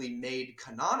basically made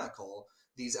canonical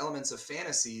these elements of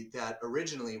fantasy that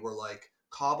originally were like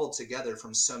cobbled together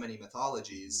from so many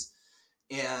mythologies.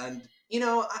 And,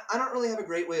 I don't really have a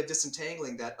great way of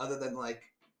disentangling that other than like,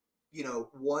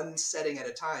 one setting at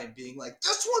a time being like,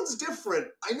 this one's different.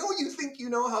 I know you think you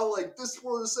know how like this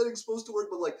setting's supposed to work,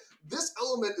 but like this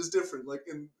element is different. Like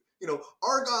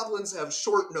our goblins have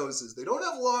short noses. They don't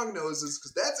have long noses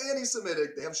because that's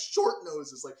anti-Semitic. They have short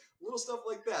noses, like little stuff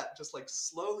like that. Just like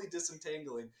slowly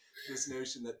disentangling this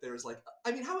notion that there's like,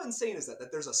 I mean, how insane is that?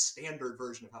 That there's a standard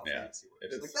version of how fantasy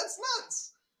works. Like, that's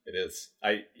nuts. It is.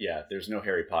 There's no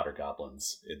Harry Potter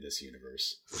goblins in this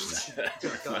universe.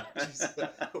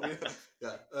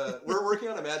 We're working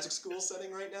on a magic school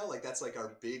setting right now. Like, that's like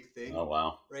our big thing. Oh,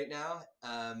 wow. Right now.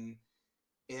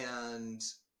 And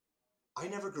I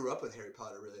never grew up with Harry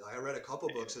Potter, really. Like, I read a couple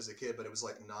books as a kid, but it was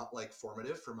like not like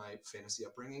formative for my fantasy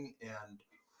upbringing. And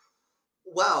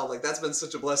wow, like that's been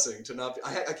such a blessing to not be,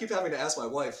 I keep having to ask my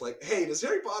wife, like, hey, does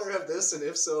Harry Potter have this? And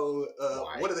if so,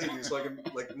 what do they do? So I can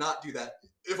like not do that.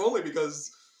 If only because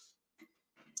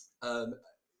I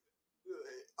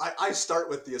start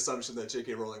with the assumption that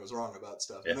J.K. Rowling was wrong about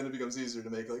stuff, and then it becomes easier to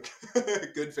make like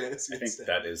good fantasy. I think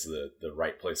that is the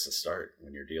right place to start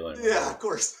when you're dealing with of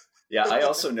course. I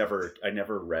also never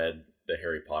read the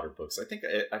Harry Potter books. I think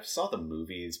I saw the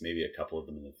movies, maybe a couple of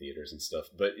them in the theaters and stuff,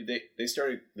 but they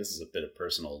started, this is a bit of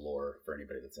personal lore for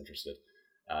anybody that's interested.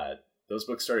 Those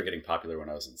books started getting popular when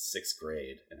I was in 6th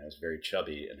grade, and I was very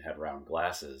chubby and had round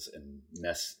glasses and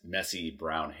messy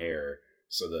brown hair.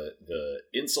 So the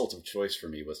insult of choice for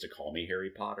me was to call me Harry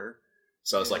Potter.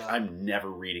 So I was like, I'm never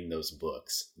reading those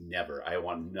books. Never. I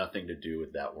want nothing to do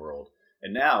with that world.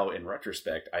 And now, in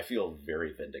retrospect, I feel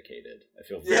very vindicated. I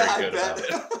feel very good about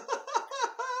it.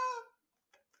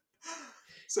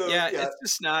 So it's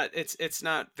just not it's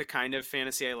not the kind of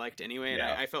fantasy I liked anyway, and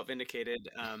I felt vindicated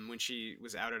when she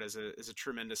was outed as a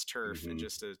tremendous TERF and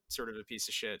just a sort of a piece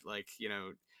of shit. Like, you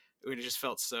know, it just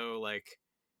felt so like,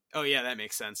 oh yeah, that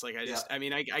makes sense. Like I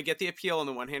mean, I get the appeal on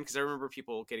the one hand because I remember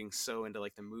people getting so into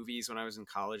like the movies when I was in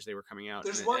college. They were coming out.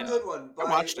 There's one good one. I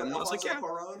watched them. I was like, yeah,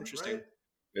 interesting. Right?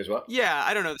 There's what? Yeah,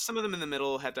 I don't know. Some of them in the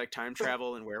middle had like time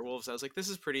travel and werewolves. I was like, this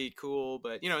is pretty cool,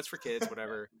 but you know, it's for kids,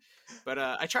 whatever. But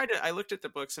I looked at the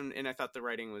books and I thought the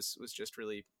writing was just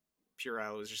really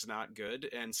puerile. It was just not good.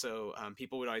 And so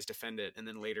people would always defend it. And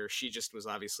then later she just was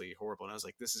obviously horrible. And I was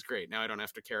like, this is great. Now I don't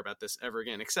have to care about this ever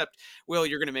again, except Will,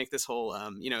 you're going to make this whole,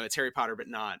 you know, it's Harry Potter, but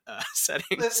not setting.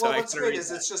 Well, what's great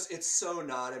is it's so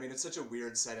not, I mean, it's such a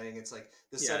weird setting. It's like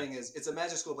the setting it's a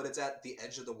magic school, but it's at the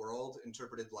edge of the world,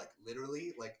 interpreted like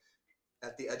literally, like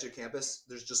at the edge of campus,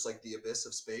 there's just like the abyss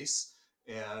of space.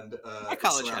 And my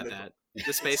college had that.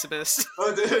 The space abyss.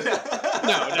 Oh, dude.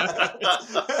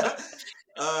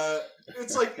 No.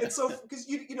 It's like, it's so, because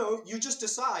you know, you just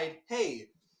decide, hey,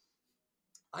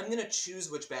 I'm gonna choose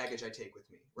which baggage I take with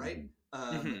me, right?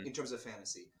 In terms of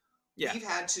fantasy. We've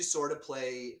had to sort of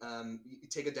play,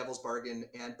 take a devil's bargain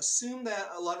and assume that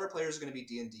a lot of our players are going to be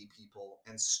D&D people,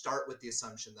 and start with the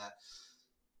assumption that,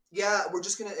 we're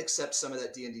just going to accept some of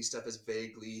that D&D stuff as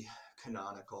vaguely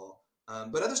canonical,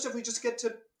 but other stuff we get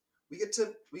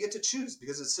to choose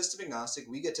because it's system agnostic.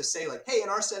 We get to say like, hey, in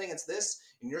our setting it's this.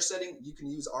 In your setting, you can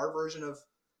use our version of,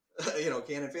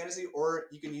 canon fantasy, or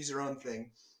you can use your own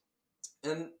thing,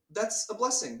 and that's a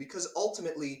blessing because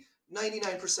ultimately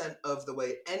 99% of the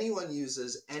way anyone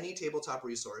uses any tabletop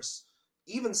resource,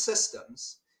 even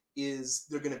systems, is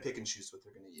they're going to pick and choose what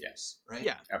they're going to use, right?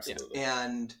 Yeah, absolutely.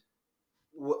 And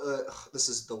this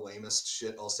is the lamest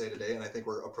shit I'll say today, and I think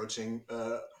we're approaching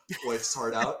Wife's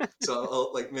Heart Out,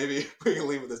 so maybe we can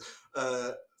leave with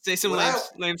this. Say some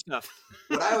lame stuff.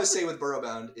 What I always say with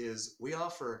Burrowbound is we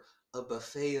offer a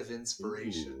buffet of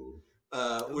inspiration.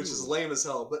 Which is lame as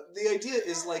hell. But the idea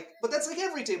is but that's like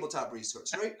every tabletop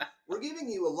resource, right? We're giving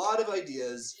you a lot of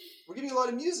ideas. We're giving you a lot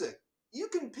of music. You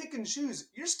can pick and choose.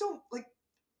 You're still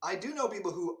I do know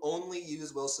people who only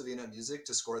use Will Savino music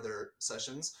to score their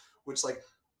sessions, which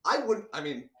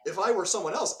if I were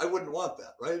someone else, I wouldn't want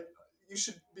that, right? You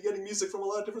should be getting music from a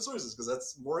lot of different sources because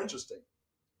that's more interesting.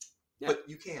 Yeah. But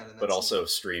you can. But also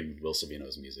stream Will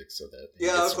Savino's music so that he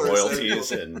gets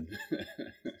royalties and...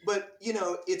 But,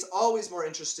 it's always more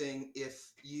interesting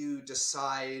if you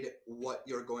decide what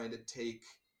you're going to take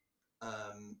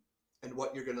and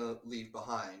what you're going to leave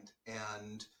behind.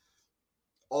 And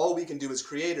all we can do as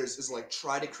creators is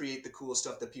try to create the cool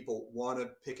stuff that people want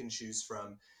to pick and choose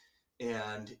from.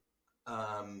 And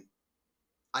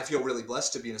I feel really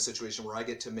blessed to be in a situation where I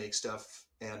get to make stuff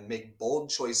and make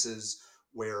bold choices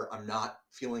where I'm not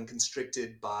feeling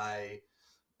constricted by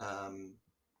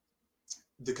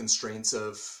the constraints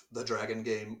of the Dragon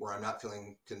game, where I'm not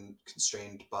feeling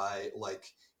constrained by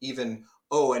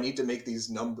I need to make these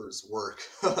numbers work.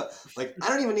 I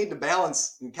don't even need to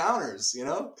balance encounters,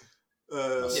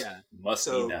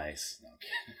 Must be nice.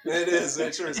 It is,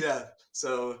 it sure is, yeah.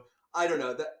 So I don't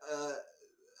know that.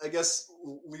 I guess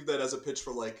leave that as a pitch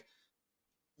for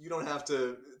you don't have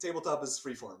to. Tabletop is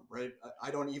freeform, right?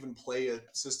 I don't even play a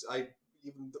system. I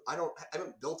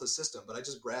haven't built a system, but I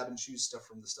just grab and choose stuff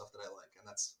from the stuff that I like, and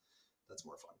that's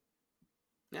more fun.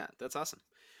 Yeah, that's awesome.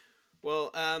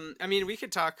 Well, we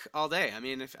could talk all day.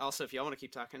 If y'all want to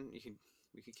keep talking, we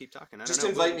could keep talking. Just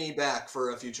invite me back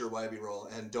for a future YB roll,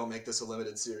 and don't make this a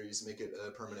limited series. Make it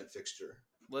a permanent fixture.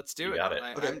 Let's do it. Got it.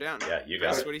 I'm down. Yeah, you got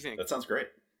Chris, it. What do you think? That sounds great.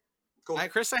 Cool.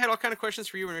 Chris, I had all kind of questions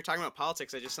for you when we were talking about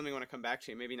politics. I just something I want to come back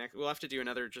to. Maybe next we'll have to do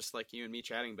another just like you and me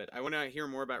chatting. But I want to hear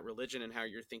more about religion and how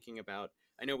you're thinking about.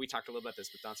 I know we talked a little about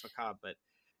this with Danse Macabre, but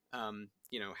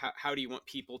how do you want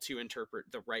people to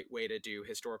interpret the right way to do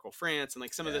historical France and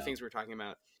some of the things we were talking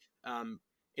about.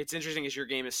 It's interesting as your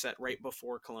game is set right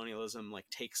before colonialism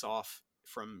takes off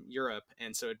from Europe,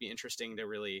 and so it'd be interesting to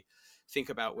really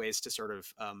think about ways to sort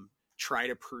of try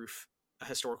to proof a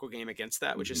historical game against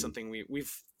that, which is something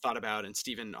we've thought about, and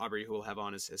Stephen Aubrey, who we'll have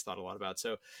on, has thought a lot about.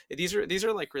 So these are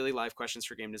really live questions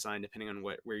for game design, depending on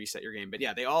where you set your game. But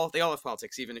yeah, they all have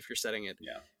politics, even if you're setting it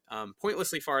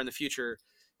pointlessly far in the future.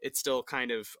 It's still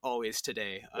kind of always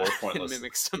today, or pointless, and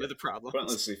mimics some of the problems.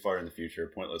 Pointlessly far in the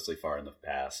future, pointlessly far in the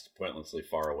past, pointlessly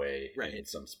far away right. in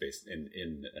some space.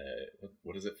 In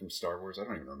what is it from Star Wars? I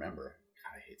don't even remember.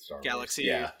 God, I hate Star Wars. Galaxy,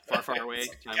 Yeah. far, far away.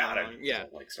 Like, God, I yeah.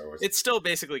 don't like Star Wars. It's still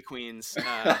basically Queens.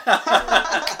 I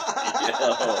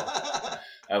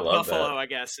love Buffalo, that. I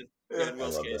guess. In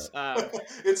Will's case,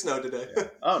 it snowed today. Yeah.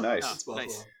 Oh, nice. It's Buffalo.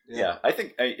 Nice. Yeah, I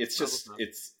think it's just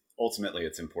ultimately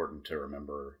it's important to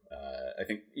remember. I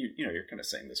think you're kind of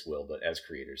saying this, Will, but as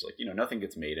creators, like nothing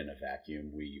gets made in a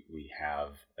vacuum. We have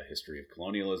a history of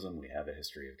colonialism. We have a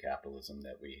history of capitalism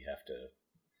that we have to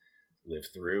live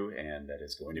through, and that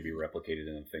is going to be replicated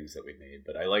in the things that we made.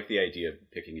 But I like the idea of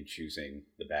picking and choosing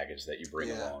the baggage that you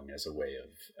bring along as a way of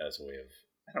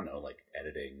I don't know, like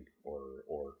editing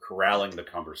or corralling the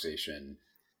conversation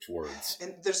towards.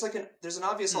 And there's an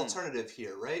obvious alternative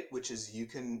here, right? Which is you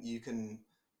can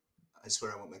I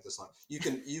swear I won't make this long. You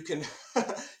can you can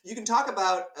talk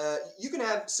about you can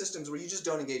have systems where you just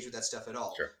don't engage with that stuff at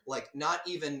all. Sure. Like not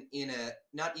even in a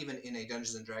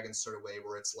Dungeons and Dragons sort of way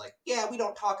where it's like, yeah, we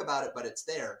don't talk about it, but it's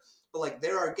there. But like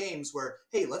there are games where,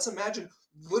 hey, let's imagine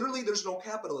literally there's no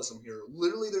capitalism here.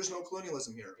 Literally there's no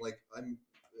colonialism here. Like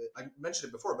I mentioned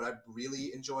it before, but I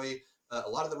really enjoy a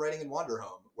lot of the writing in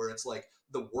Wanderhome, where it's like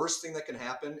the worst thing that can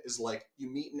happen is like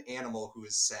you meet an animal who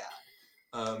is sad.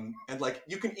 And like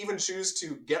you can even choose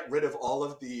to get rid of all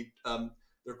of the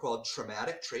they're called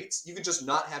traumatic traits. You can just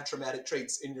not have traumatic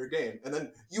traits in your game, and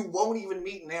then you won't even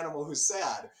meet an animal who's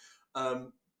sad.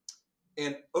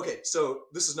 And okay, so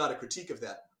this is not a critique of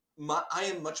that. I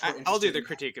am much more interested. I'll do the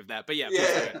critique of that, but yeah.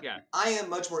 I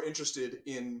am much more interested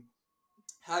in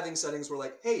having settings where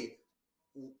like, hey,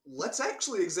 let's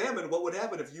actually examine what would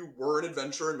happen if you were an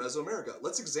adventurer in Mesoamerica.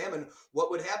 Let's examine what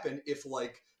would happen if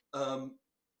like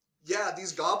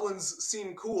these goblins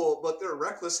seem cool, but their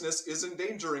recklessness is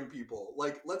endangering people.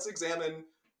 Like, let's examine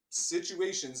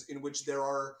situations in which there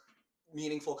are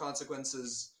meaningful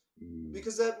consequences,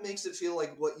 because that makes it feel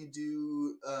like what you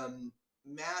do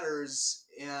matters,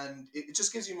 and it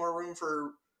just gives you more room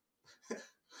for...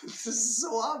 This is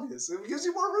so obvious. It gives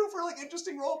you more room for, like,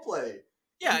 interesting role play.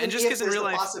 Yeah, even and just because in real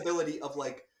life... possibility of,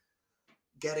 like,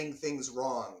 getting things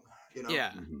wrong.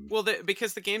 Yeah. Well,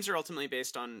 because the games are ultimately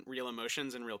based on real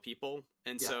emotions and real people.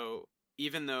 And so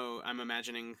even though I'm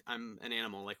imagining I'm an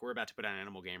animal, like we're about to put out an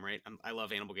animal game, right? I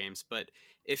love animal games. But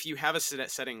if you have a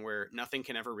setting where nothing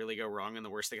can ever really go wrong and the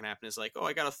worst that can happen is like, oh,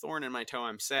 I got a thorn in my toe,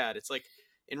 I'm sad. It's like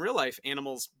in real life,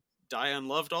 animals die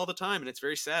unloved all the time. And it's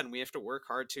very sad. And we have to work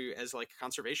hard to, as like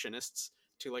conservationists,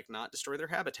 to like not destroy their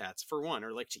habitats for one,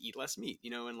 or like to eat less meat,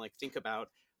 and like think about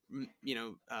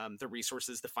the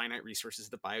resources, the finite resources,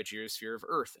 the biogeosphere of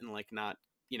Earth, and like not,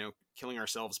 killing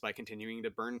ourselves by continuing to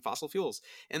burn fossil fuels.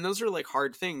 And those are like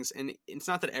hard things. And it's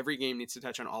not that every game needs to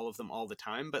touch on all of them all the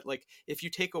time, but like if you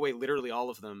take away literally all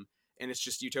of them and it's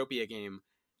just Utopia game,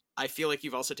 I feel like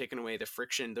you've also taken away the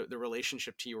friction, the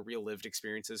relationship to your real lived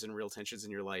experiences and real tensions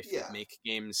in your life that make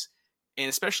games, and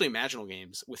especially imaginal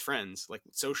games with friends, like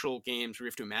social games where you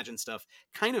have to imagine stuff,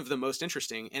 kind of the most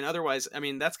interesting. And otherwise, I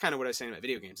mean, that's kind of what I was saying about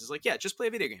video games. Is like, yeah, just play a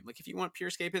video game. Like if you want pure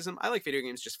escapism, I like video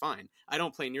games just fine. I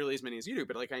don't play nearly as many as you do,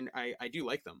 but like I do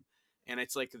like them. And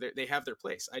it's like they have their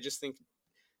place. I just think,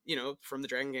 from the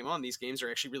Dragon game on, these games are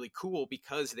actually really cool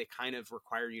because they kind of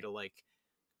require you to like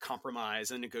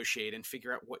compromise and negotiate and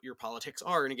figure out what your politics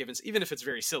are in a given, even if it's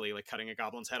very silly, like cutting a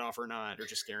goblin's head off or not, or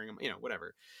just scaring them,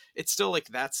 whatever. It's still like,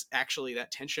 that's actually,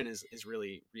 that tension is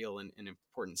really real and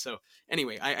important. So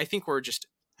anyway, I think we're just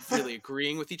really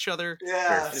agreeing with each other.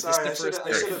 Sorry, I should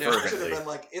have been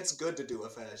like, it's good to do a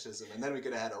fascism, and then we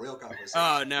could have had a real conversation.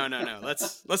 Oh, no.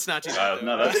 Let's not do that.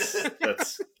 No, that's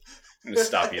I'm gonna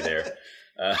stop you there.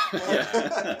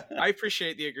 I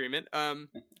appreciate the agreement.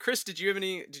 Chris, did you have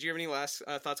any last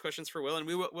thoughts, questions for Will? And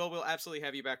we'll absolutely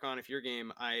have you back on if your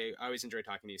game. I always enjoy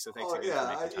talking to you. So thanks.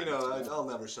 I'll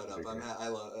never shut up. I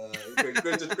love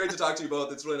great to talk to you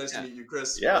both. It's really nice to meet you,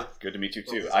 Chris. Yeah, good to meet you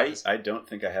too. I don't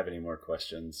think I have any more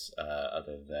questions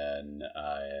other than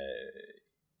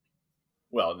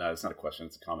well, no, it's not a question.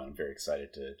 It's a comment. I'm very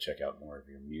excited to check out more of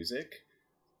your music.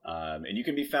 And you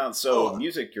can be found.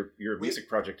 Music. Your music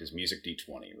project is Music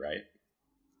D20, right?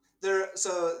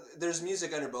 There's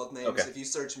music under both names. Okay. If you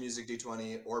search Music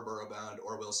D20 or Burrowbound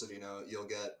or Will Savino, you'll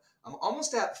get. I'm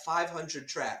almost at 500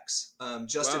 tracks. In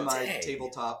my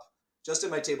tabletop. Just in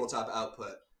my tabletop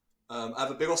output. I have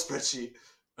a big old spreadsheet.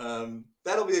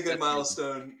 That'll be a good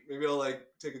milestone. Maybe I'll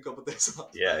take a couple days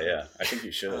off. Yeah. I think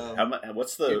you should.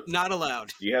 What's the? You're not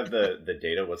allowed. Do you have the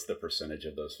data? What's the percentage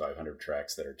of those 500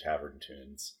 tracks that are tavern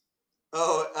tunes?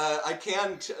 I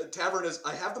can. Tavern is.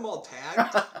 I have them all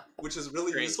tagged, which is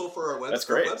really useful for our website. That's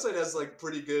great. Our website has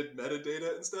pretty good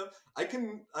metadata and stuff. I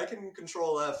can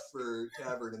Control F for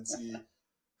Tavern and see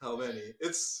how many.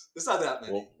 It's not that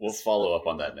many. We'll follow up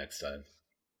on that next time.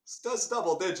 It's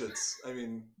double digits. I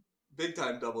mean. Big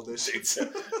time double digits.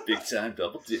 Big time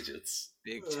double digits.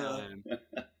 Big time.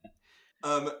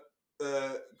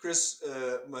 Chris,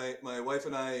 my wife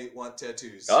and I want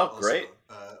tattoos. Oh, also. Great.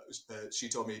 She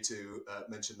told me to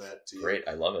mention that to you. Great,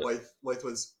 I love it. Wife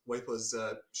was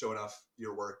showing off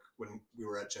your work when we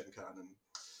were at Gen Con, and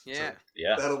yeah,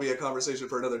 so that'll be a conversation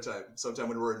for another time. Sometime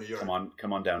when we're in New York.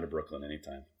 Come on down to Brooklyn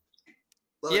anytime.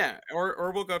 Yeah,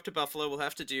 or we'll go up to Buffalo. We'll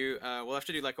have to do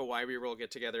like a Why We Roll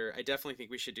get together. I definitely think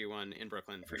we should do one in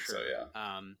Brooklyn for sure. So, yeah.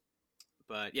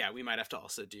 But yeah, we might have to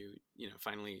also do,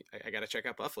 finally, I got to check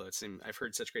out Buffalo. I've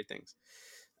heard such great things.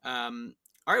 All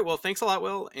right, well, thanks a lot,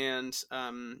 Will. And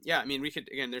we could,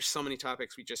 again, there's so many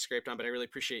topics we just scraped on, but I really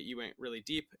appreciate you went really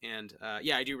deep. And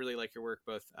I do really like your work,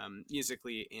 both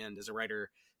musically and as a writer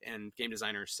and game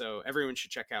designer. So everyone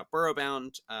should check out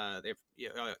Burrowbound.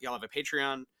 Y'all have a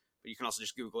Patreon, but you can also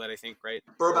just Google it, I think, right?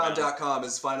 Burrowbound.com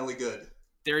is finally good.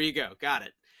 There you go. Got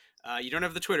it. You don't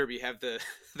have the Twitter, but you have the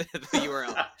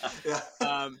URL. Yeah.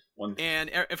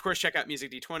 And of course, check out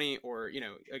Music D20, or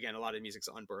again, a lot of music's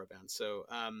on Burrowbound. So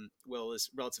Will is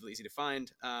relatively easy to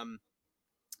find. And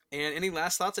any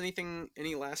last thoughts?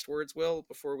 Any last words, Will,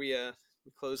 before we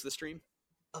close the stream?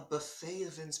 A buffet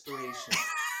of inspiration.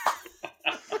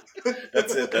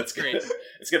 That's it. That's great.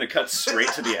 It's going to cut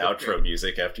straight to the outro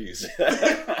music after you say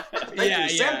that.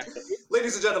 Thank you,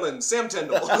 ladies and gentlemen, Sam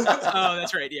Tyndall. Oh,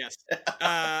 that's right. Yes.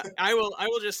 I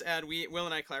will just add, Will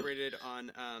and I collaborated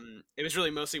on, it was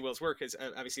really mostly Will's work, because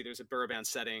obviously there's a Burrowbound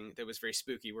setting that was very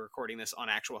spooky. We're recording this on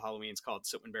actual Halloween. It's called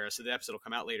Sitwinbarrow, so the episode will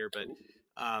come out later, but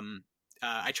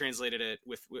I translated it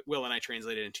with Will, and I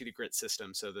translated it into the Grit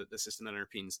system, so the system that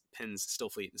underpins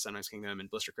Stillfleet, the Sunrise Kingdom,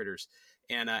 and Blister Critters,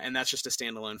 and that's just a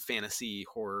standalone fantasy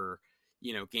horror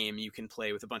game you can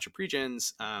play with a bunch of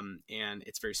pre-gens, and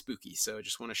it's very spooky. So I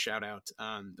just want to shout out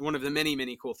one of the many,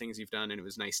 many cool things you've done, and it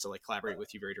was nice to collaborate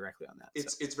with you very directly on that.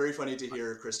 It's very funny to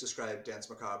hear Chris describe Dance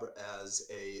Macabre as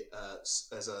a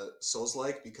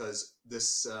Souls-like, because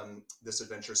this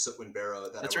adventure,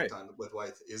 Sitwinbarrow, that I worked on with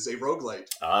Wythe, is a roguelite.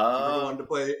 If you ever wanted to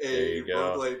play a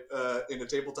roguelite in a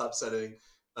tabletop setting,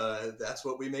 that's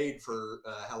what we made for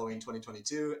Halloween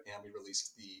 2022, and we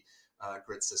released the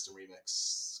Grit system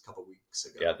remix a couple weeks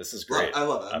ago. Yeah, this is great. I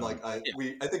love it. I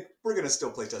think we're gonna still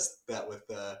play test that with.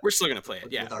 We're still gonna play it.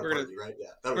 Yeah, we're gonna right. Yeah,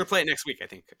 we're gonna play it next week, I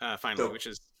think. Finally, which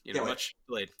is much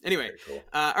delayed. Anyway, cool.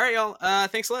 All right, y'all.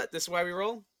 Thanks a lot. This is Why We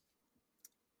Roll,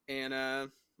 and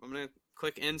I'm gonna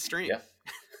click end stream. Yeah.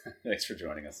 Thanks for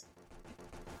joining us.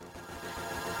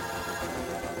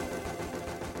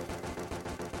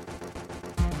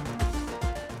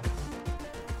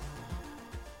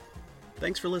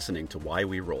 Thanks for listening to Why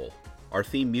We Roll. Our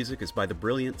theme music is by the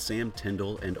brilliant Sam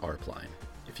Tyndall and Arpline.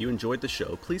 If you enjoyed the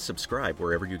show, please subscribe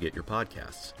wherever you get your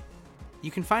podcasts.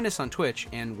 You can find us on Twitch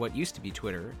and what used to be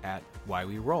Twitter at Why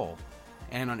We Roll,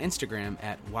 and on Instagram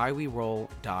at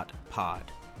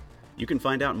whyweroll.pod. You can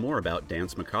find out more about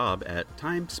Dance Macabre at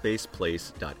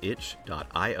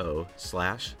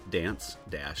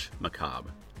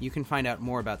timespaceplace.itch.io/dance-macabre. You can find out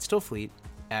more about Stillfleet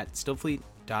at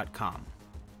stillfleet.com.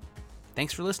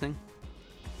 Thanks for listening.